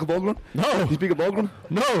Michael Boglan? No. Did you speak to Boglan?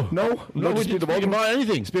 No. We didn't speak about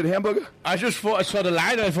anything. Speak to Hamburger? I just thought, I saw the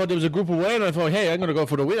line, I thought there was a group away, and I thought, hey, I'm going to go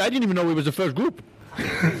for the win. I didn't even know we was the first group.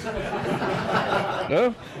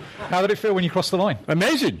 No? How did it feel when you crossed the line?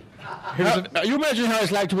 Amazing. You imagine how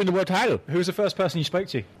it's like to win the world title. Who was the first person you spoke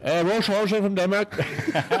to? Rolf Olsen from Denmark. For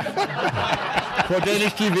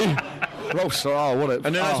Danish TV. Rolf,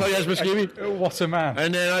 and then I saw Jesper Skibby. What a man.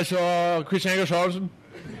 And then I saw Christian Olsen.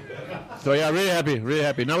 So yeah, really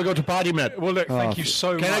happy. Now we go to party, Matt. Well, look, thank you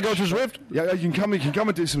so much. Can I go to Zwift? Yeah, you can come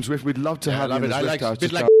and do some Zwift. We'd love to have you in the Zwift house.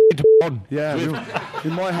 Bit like yeah, we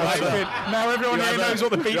might have now everyone here knows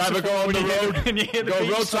what the beats are. Go on the road, go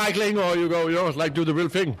road cycling, or you go, like do the real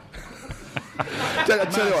thing. Tell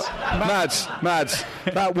you what, Mads,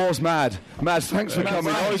 that was mad. Mads, thanks for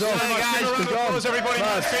coming. Everybody,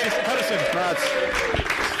 Mads.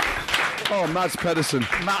 Oh, Mads Pedersen.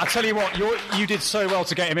 Matt, I tell you what, you did so well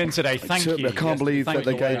to get him in today. Thank you. I can't believe that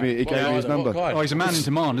they gave me his number. Oh, he's a man in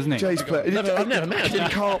demand, isn't he? Jay's player. I've never met him.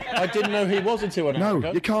 I didn't know who he was until an hour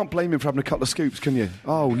ago. You can't blame him for having a couple of scoops, can you?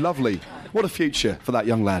 Oh, lovely. What a future for that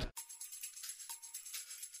young lad.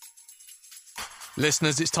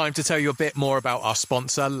 Listeners, it's time to tell you a bit more about our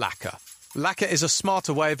sponsor, Lacquer. Lacquer is a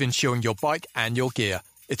smarter way of insuring your bike and your gear.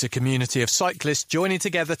 It's a community of cyclists joining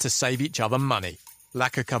together to save each other money.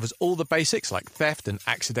 Lacquer covers all the basics like theft and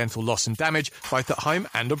accidental loss and damage, both at home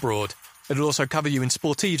and abroad. It'll also cover you in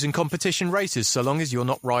sportives and competition races, so long as you're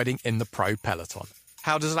not riding in the pro peloton.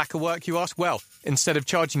 How does Lacquer work, you ask? Well, instead of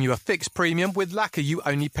charging you a fixed premium, with Lacquer you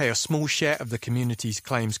only pay a small share of the community's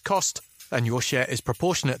claims cost, and your share is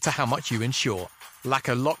proportionate to how much you insure.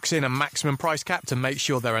 Lacquer locks in a maximum price cap to make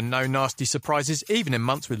sure there are no nasty surprises, even in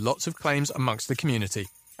months with lots of claims amongst the community.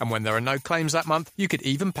 And when there are no claims that month, you could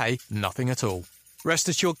even pay nothing at all. Rest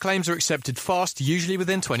assured, claims are accepted fast, usually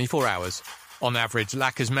within 24 hours. On average,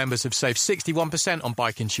 Lacquer's members have saved 61% on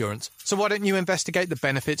bike insurance, so why don't you investigate the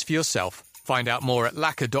benefits for yourself? Find out more at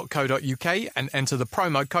lacquer.co.uk and enter the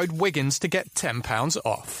promo code Wiggins to get £10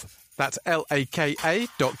 off. That's laka.co.uk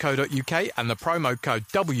and the promo code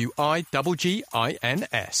WIGGINS.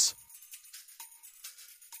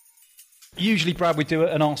 Usually, Brad, we do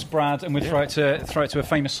an Ask Brad, and we'd throw it to a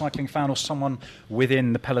famous cycling fan or someone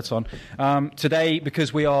within the peloton. Today,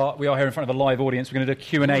 because we are here in front of a live audience, we're going to do a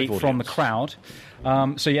Q&A from the crowd.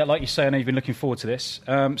 So yeah, like you say, I know you've been looking forward to this.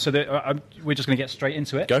 We're just going to get straight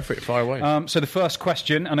into it. Go for it, fire away. So the first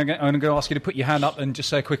question, and I'm going to ask you to put your hand up and just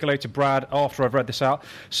say a quick hello to Brad after I've read this out.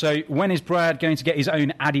 So when is Brad going to get his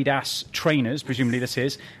own Adidas trainers? Presumably this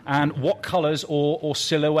is. And what colours or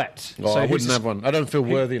silhouette? Oh, so I wouldn't have one. I don't feel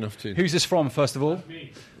worthy enough to. Who's this from, first of all?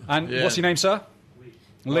 And what's your name, sir?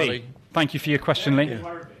 Lee. Thank you for your question, Lee.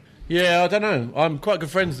 Yeah, I don't know. I'm quite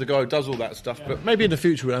good friends with the guy who does all that stuff, but maybe in the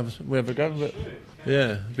future we'll have a go. But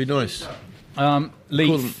yeah, it'd be nice.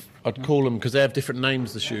 Lee, I'd call them because they have different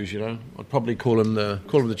names. The shoes, you know. I'd probably call them the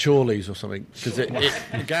Chorleys or something. Because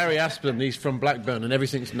Gary Aspen, he's from Blackburn, and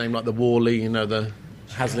everything's named like the Worley, you know, the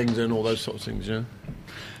Haslington, all those sorts of things, you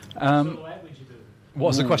know.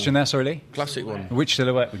 What's the question there, sorry, Lee? Classic one. Which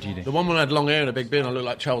silhouette would you do? The one when I had long hair and a big beard, I looked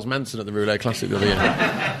like Charles Manson at the Relay Classic the other year.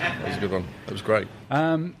 That was a good one. That was great.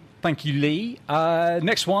 Thank you, Lee.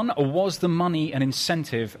 Next one. Was the money an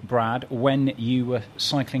incentive, Brad, when you were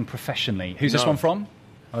cycling professionally? Who's this one from?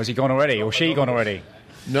 Oh, has he gone already? Or she gone already?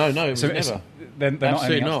 No, it was never. They're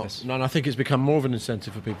absolutely not. No, and I think it's become more of an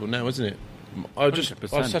incentive for people now, isn't it? I was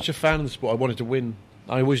such a fan of the sport. I wanted to win.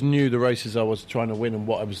 I always knew the races I was trying to win and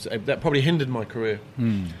what I was. That probably hindered my career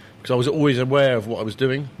because I was always aware of what I was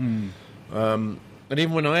doing. And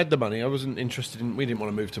even when I had the money, I wasn't interested in. We didn't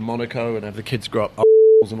want to move to Monaco and have the kids grow up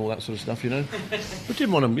and all that sort of stuff. You know, we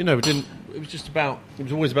didn't want them. You know, we didn't. It was just about. It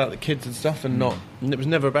was always about the kids and stuff, and not. And it was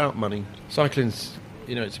never about money. Cycling's,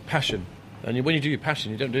 you know, it's a passion, and when you do your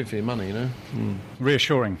passion, you don't do it for your money. You know.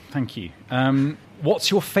 Reassuring. Thank you.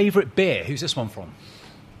 What's your favourite beer? Who's this one from?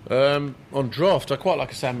 On draft, I quite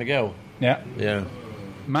like a San Miguel. Yeah. Yeah.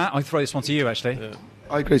 Matt, I throw this one to you, actually. Yeah.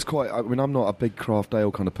 I agree. It's quite. I mean, I'm not a big craft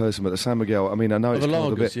ale kind of person, but the San Miguel. I mean, I know it's the kind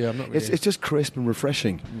of a lagers, bit. yeah, I'm not really- It's just crisp and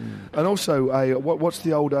refreshing, and also what's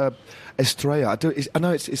the old Estrella? I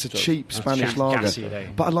know it's a cheap Spanish lager, gassy,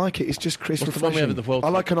 but I like it. It's just crisp, What's the one we refreshing. have at the World I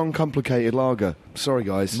Cup? like an uncomplicated lager. Sorry,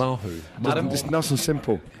 guys. Mahu. It's nice and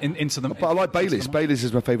simple. Into the. But I like Baileys. Baileys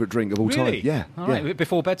is my favourite drink of all Really? time. Yeah. All right.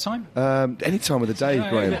 Before bedtime. Any time of the day,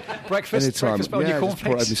 Graham. Breakfast. Anytime. Breakfast on your just pour it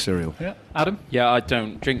cornflakes. over cereal. Yeah. Adam. Yeah, I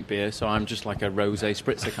don't drink beer, so I'm just like a rosé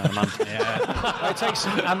spritzer kind of man. It takes,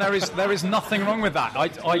 and there is nothing wrong with that.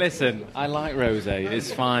 I Listen, I like rosé.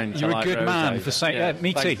 It's fine. You're I like a good rosé. man for saying. Yeah,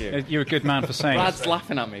 me too. thank you. You're a good man for saying. Brad's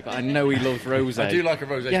laughing at me, but I know he loves rosé. I do like a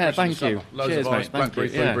rosé. Yeah, especially thank in you. the summer. Loads Cheers, of ice, mate. Thank you.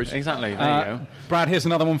 blackberries, Yeah, blueberries. exactly. There you go. Brad, here's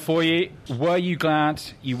another one for you. Were you glad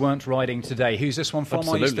you weren't riding today? Who's this one from?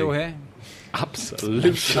 Absolutely. Are you still here?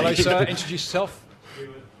 Absolutely. Hello, sir. Introduce yourself.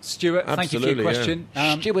 Stuart, thank you for your question.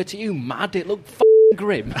 Stuart, are you mad? It looked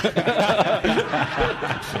grim.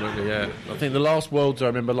 Absolutely, yeah. I think the last Worlds I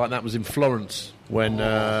remember like that was in Florence when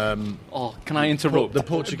Can I interrupt? the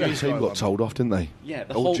Portuguese team guy got won. told off, didn't they? Yeah,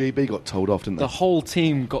 the Old whole- GB got told off, didn't they? The whole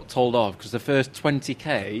team got told off because the first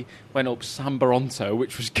 20k went up San Baronto,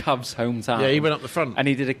 which was Cav's hometown. Yeah, he went up the front. and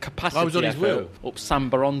he did a capacity I was on his effort wheel. up San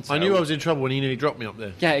Baronto. I knew I was in trouble when he nearly dropped me up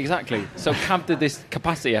there. Yeah, exactly. So Cav did this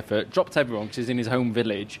capacity effort, dropped everyone because he's in his home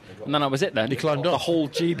village, and then that was it. Then He climbed the off. whole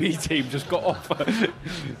GB team just got off.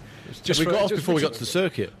 We got off before we got to the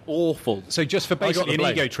circuit. Awful. So just for basically an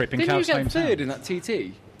blame. ego trip in Didn't you Cav's get hometown. third in that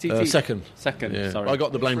TT? Second. Second. Yeah. Sorry. I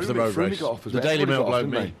got the blame for the road Froome race. got off as The well. Daily Mail Everybody got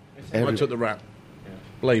blamed off, me. didn't I took the rap.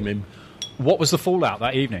 Blame him. What was the fallout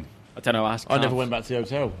that evening? I don't know. Ask. I Cav. never went back to the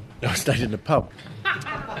hotel. I stayed in the pub.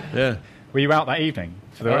 Yeah. Were you out that evening?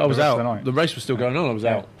 For I was the rest out. of the night? The race was still going on. I was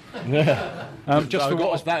out. Yeah. Just I for got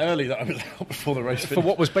what, us that early that I was out before the race for finished.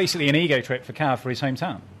 what was basically an ego trip for Cav for his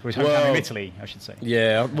hometown. For his hometown Well- in Italy, I should say.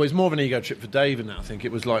 Yeah, well, it's more of an ego trip for Dave and that. I think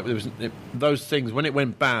it was like those things. When it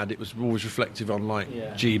went bad, it was always reflective on like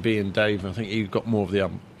GB and Dave. And I think he got more of the.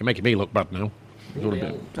 You're making me look bad now. It's all a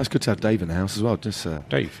bit- That's good to have Dave in the house as well. Just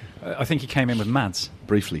Dave. I think he came in with Mads.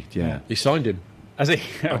 briefly, yeah. He signed him. Has he?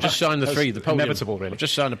 I've just signed the That's three. The podium. inevitable, really. I've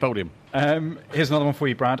just signed the podium. Here's another one for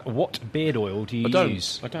you, Brad. What beard oil do you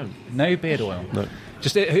use? I don't. No beard oil. No.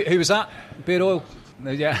 Just who was that? Beard oil?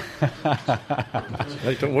 No, yeah.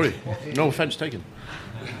 Hey, don't worry. No offence taken.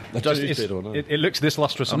 I don't use beard oil, no. It looks this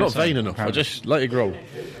lustrous. I'm on not its own, vain enough. I apparently. just let it grow.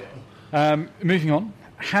 Moving on.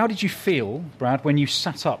 How did you feel, Brad, when you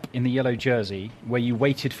sat up in the yellow jersey where you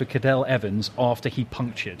waited for Cadell Evans after he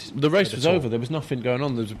punctured? The race at was Tour? over. There was nothing going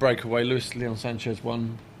on. There was a breakaway. Leon Sanchez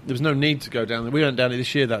won. There was no need to go down there. We went down it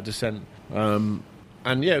this year, that descent.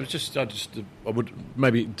 And yeah, it was just I would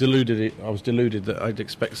maybe deluded it. I was deluded that I'd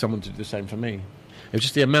expect someone to do the same for me. It was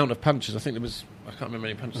just the amount of punches. I think there was. I can't remember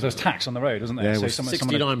any punches. There was tax on the road, wasn't there? Yeah, it was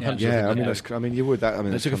 69 punches. Yeah, I mean, I mean, you would that. I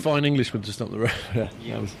mean, They took a fine Englishman to stop the road.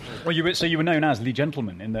 Well, you were known as the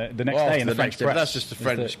gentleman in the next day in the French press. That's just the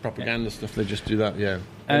French propaganda stuff. They just do that. Yeah,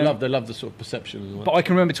 they love the sort of perception. And But I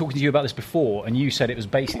can remember talking to you about this before, and you said it was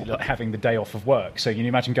basically like having the day off of work. So can you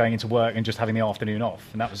imagine going into work and just having the afternoon off?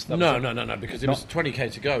 And that was No, because it was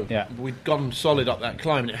 20k to go. Yeah. We'd gone solid up that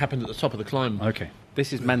climb, and it happened at the top of the climb. Okay.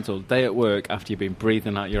 This is mental. Day at work after you've been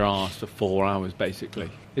breathing out your arse for 4 hours, basically.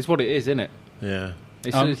 It's what it is, isn't it? Yeah.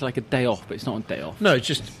 It's like a day off, but it's not a day off. No, it's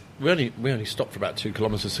just we only stopped for about 2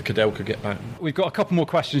 kilometres so Cadell could get back. We've got a couple more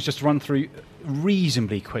questions just to run through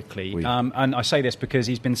reasonably quickly. Oui. And I say this because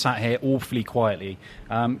he's been sat here awfully quietly.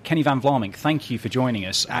 Kenny Van Vlaming, thank you for joining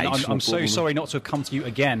us. And I'm so sorry not to have come to you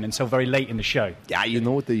again until very late in the show. Yeah, you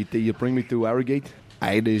know, you bring me to Harrogate.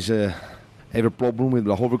 I have a problem with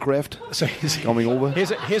the hovercraft So coming over.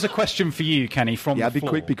 here's a question for you, Kenny, from Yeah, the be floor.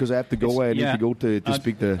 quick because I have to go. I need to go to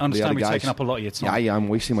speak to I understand the other we've guys. taken up a lot of your time. Yeah, I'm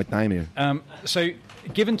wasting my time here. So,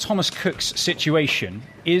 given Thomas Cook's situation,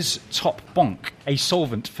 is Top Bonk a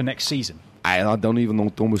solvent for next season? I don't even know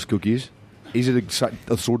what Thomas Cook is. Is it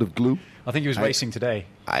a sort of glue? I think he was racing today.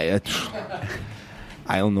 I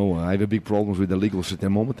don't know. I have a big problems with the legals at the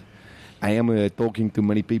moment. I am talking to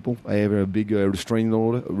many people. I have a big restraining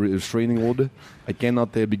order. I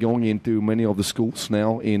cannot be going into many of the schools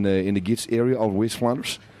now in the Gids area of West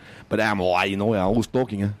Flanders. But I'm always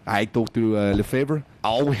talking. I talk to Lefebvre.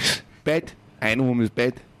 Always bad. I know him is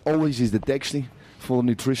bad. Always is the texting for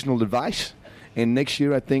nutritional advice. And next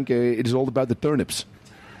year I think it is all about the turnips.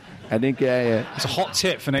 I think It's a hot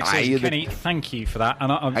tip for next season. Kenny, thank you for that. And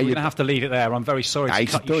we're going to have to leave it there. I'm very sorry to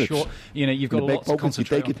cut you short. You know, you've got a lot to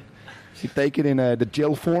concentrate on. You take it in the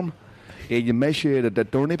gel form, and you measure the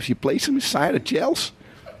turnips, you place them inside the gels,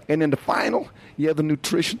 and in the final, you have the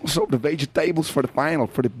nutritionals of the vegetables for the final,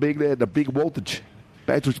 for the big voltage.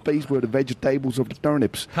 Patrick's peas were the vegetables of the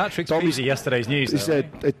turnips. Patrick's peas are yesterday's news. He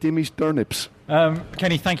said Timmy's turnips.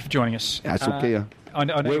 Kenny, thank you for joining us. That's okay. I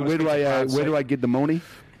know where do I get the money?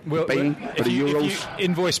 Well, paying for the euros? If you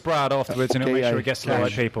invoice Brad afterwards, and it'll make sure it gets to the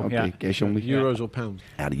right people. Okay, cash only. Euros or pounds?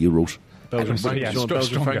 The euros. Belgian francs.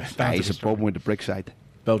 Belgian francs. It's a problem with the brick side.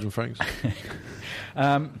 Belgian francs.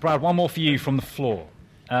 Brad, one more for you from the floor.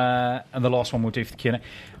 And the last one we'll do for the Q&A.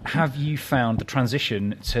 Have you found the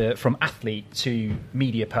transition from athlete to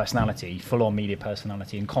media personality, full-on media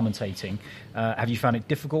personality and commentating, have you found it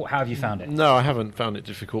difficult? How have you found it? No, I haven't found it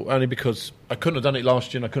difficult, only because I couldn't have done it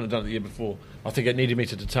last year and I couldn't have done it the year before. I think it needed me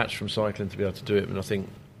to detach from cycling to be able to do it, and I think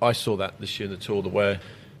I saw that this year in the Tour, where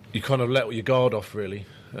you kind of let your guard off, really,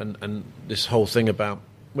 and this whole thing about,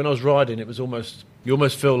 when I was riding, it was almost, you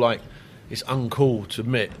almost feel like it's uncool to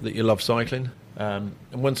admit that you love cycling. And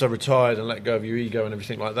once I retired and let go of your ego and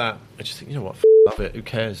everything like that, I just think, you know what, love it, who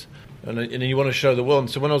cares? And then you want to show the world. And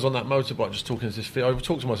so when I was on that motorbike just talking to this, I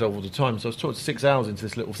talk to myself all the time, so I was talking 6 hours into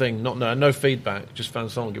this little thing, no feedback, just found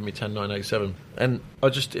someone giving me 10.987, and I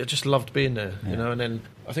just loved being there, you know. And then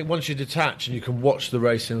I think once you detach and you can watch the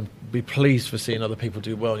race and be pleased for seeing other people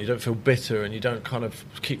do well, and you don't feel bitter and you don't kind of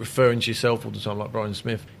keep referring to yourself all the time like Brian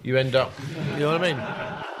Smith, you end up, you know what I mean?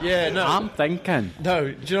 Yeah, no. I'm thinking. No, do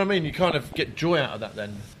you know what I mean? You kind of get joy out of that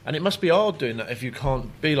then. And it must be hard doing that if you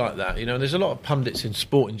can't be like that, you know. And there's a lot of pundits in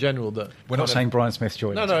sport in general that... We're not saying Brian Smith's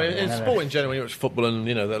joy. No, in sport in general, when you watch football and,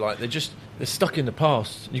 you know, they're stuck in the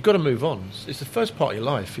past. You've got to move on. It's the first part of your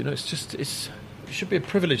life, you know. It should be a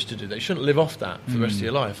privilege to do that. You shouldn't live off that for the rest of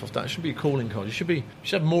your life. Off that, it should be a calling card. You should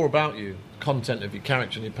have more about you, content of your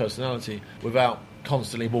character and your personality, without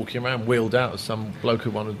constantly walking around wheeled out as some bloke who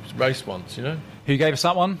won a race once, you know. Who gave us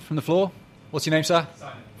that one from the floor? What's your name, sir?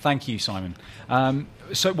 Simon. Thank you, Simon. I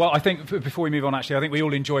think before we move on, actually, I think we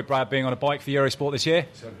all enjoyed Brad being on a bike for Eurosport this year.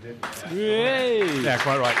 So did. Yay! Yeah,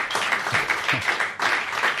 quite right.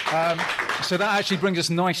 So that actually brings us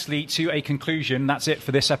nicely to a conclusion. That's it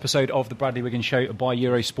for this episode of the Bradley Wiggins Show by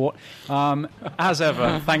Eurosport. As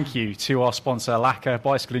ever, thank you to our sponsor, Lacquer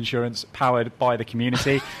Bicycle Insurance, powered by the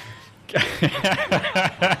community.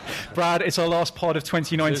 Brad, it's our last pod of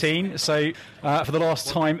 2019, so for the last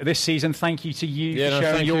time this season, thank you to you for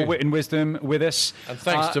sharing your wit and wisdom with us, and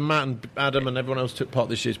thanks to Matt and Adam and everyone else who took part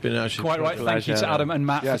this year. It's been actually quite right. Thank you to Adam and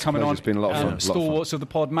Matt for coming on. It's been a lot of fun. Stalwarts of the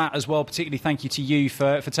pod, Matt as well. Particularly thank you to you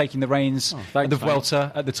for taking the reins at the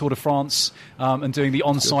Vuelta, at the Tour de France, and doing the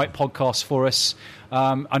on-site podcast for us.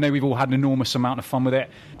 I know we've all had an enormous amount of fun with it.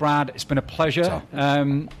 Brad, it's been a pleasure.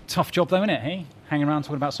 Tough job though, isn't it? Hey, hanging around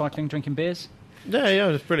talking about cycling, drinking beers. Yeah,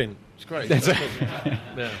 it's brilliant. It's great.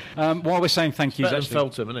 While we're saying thank you, better than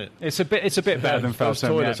Feltham, isn't it? It's a bit better than Feltham.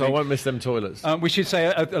 Toilets, I won't miss them toilets. We should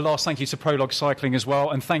say a last thank you to Prologue Cycling as well,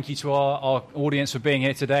 and thank you to our audience for being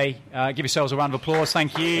here today. Give yourselves a round of applause.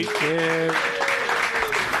 Thank you. Thank you.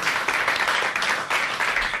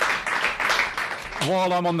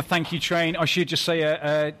 While I'm on the thank you train, I should just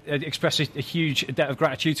say express a huge debt of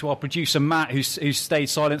gratitude to our producer Matt, who's stayed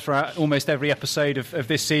silent throughout almost every episode of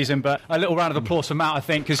this season. But a little round of applause for Matt, I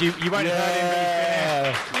think, because you won't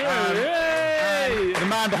have heard him. The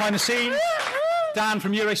man behind the scenes, Dan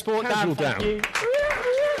from Eurosport. Dan, thank you.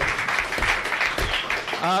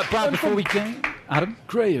 Brad, before we go, Adam?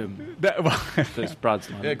 Graham. That's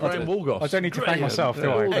Brad's line. Yeah, Graham Wolgoff. I don't need to thank myself,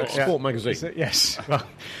 do I? Sport magazine. Yes.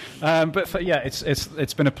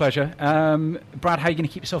 It's been a pleasure. Brad, how are you going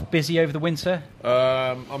to keep yourself busy over the winter?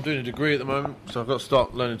 I'm doing a degree at the moment, so I've got to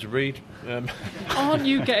start learning to read. Aren't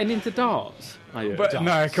you getting into darts?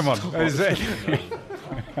 No, come on. What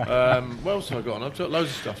else have I got on? I've got loads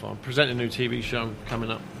of stuff on. I'm presenting a new TV show coming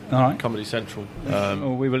up. All right. Comedy Central.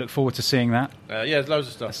 We will look forward to seeing that. There's loads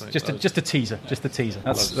of stuff. Just a teaser.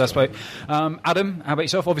 That's right. Adam, how about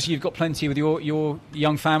yourself? Obviously, you've got plenty with your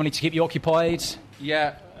young family to keep you occupied.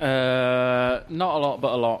 Yeah. Not a lot,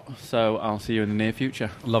 but a lot. So I'll see you in the near future.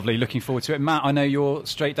 Lovely. Looking forward to it. Matt, I know you're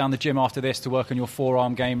straight down the gym after this to work on your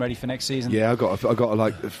forearm game, ready for next season. Yeah, I got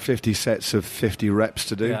like 50 sets of 50 reps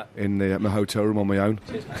to do in my hotel room on my own.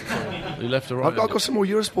 You left or right? I've got some more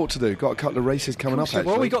Eurosport to do. Got a couple of races coming up. Actually.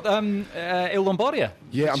 Well, we got Il Lombardia.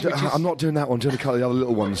 Yeah, I'm not doing that one. I'm doing a couple of the other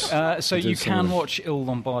little ones. So you can watch Il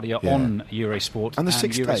Lombardia on Eurosport and the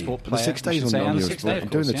 6 day. The 6 days on Eurosport. I'm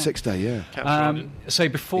doing the 6 day. Yeah. So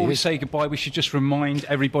before we say goodbye, we should just remind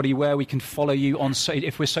everybody where we can follow you on.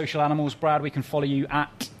 If we're social animals, Brad, we can follow you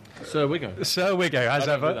at Sir Wiggo. Sir Wiggo, as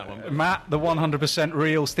I don't do ever. that one, but- Matt, the 100%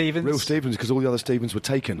 real Stevens. Real Stevens, because all the other Stevens were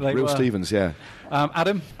taken. They Real were. Stevens, yeah.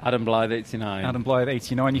 Adam? Adam Blythe, 89. Adam Blythe,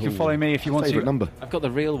 89. You can follow me if you want Favourite to. number? I've got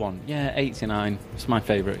the real one. Yeah, 89. It's my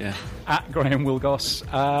favourite, yeah. At Graham Wilgoss.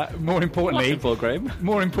 More importantly, Full Graham.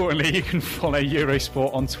 More importantly, you can follow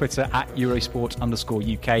Eurosport on Twitter at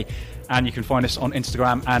Eurosport_UK, and you can find us on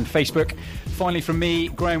Instagram and Facebook. Finally, from me,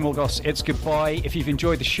 Graham Wilgoss, it's goodbye. If you've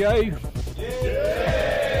enjoyed the show,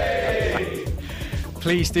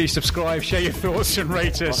 please do subscribe, share your thoughts, and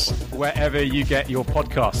rate us wherever you get your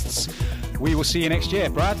podcasts. We will see you next year.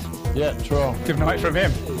 Brad? Yeah, true. Good night from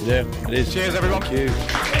him. Yeah, it is. Cheers, everyone. Thank you.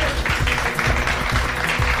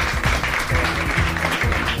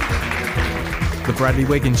 The Bradley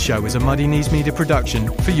Wiggins Show is a Muddy Knees Media production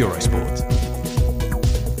for Eurosport.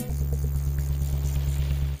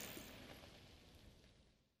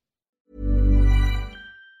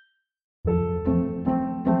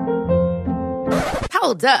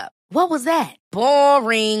 Hold up. What was that?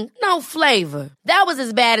 Boring. No flavor. That was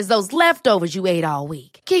as bad as those leftovers you ate all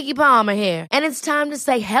week. Keke Palmer here, and it's time to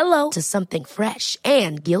say hello to something fresh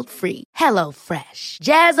and guilt-free. Hello Fresh.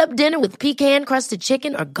 Jazz up dinner with pecan-crusted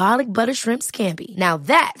chicken or garlic butter shrimp scampi. Now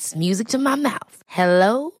that's music to my mouth.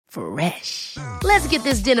 Hello Fresh. Let's get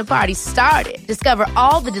this dinner party started. Discover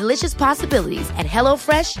all the delicious possibilities at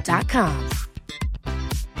HelloFresh.com.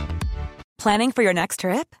 Planning for your next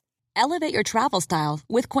trip? Elevate your travel style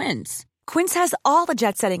with Quince. Quince has all the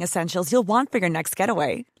jet-setting essentials you'll want for your next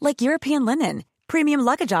getaway, like European linen, premium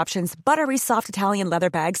luggage options, buttery soft Italian leather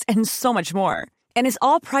bags, and so much more. And is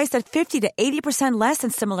all priced at 50 to 80% less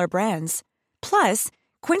than similar brands. Plus,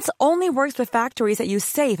 Quince only works with factories that use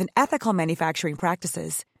safe and ethical manufacturing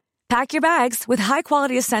practices. Pack your bags with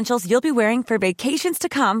high-quality essentials you'll be wearing for vacations to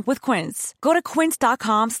come with Quince. Go to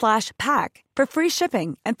quince.com/pack for free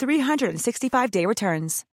shipping and 365-day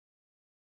returns.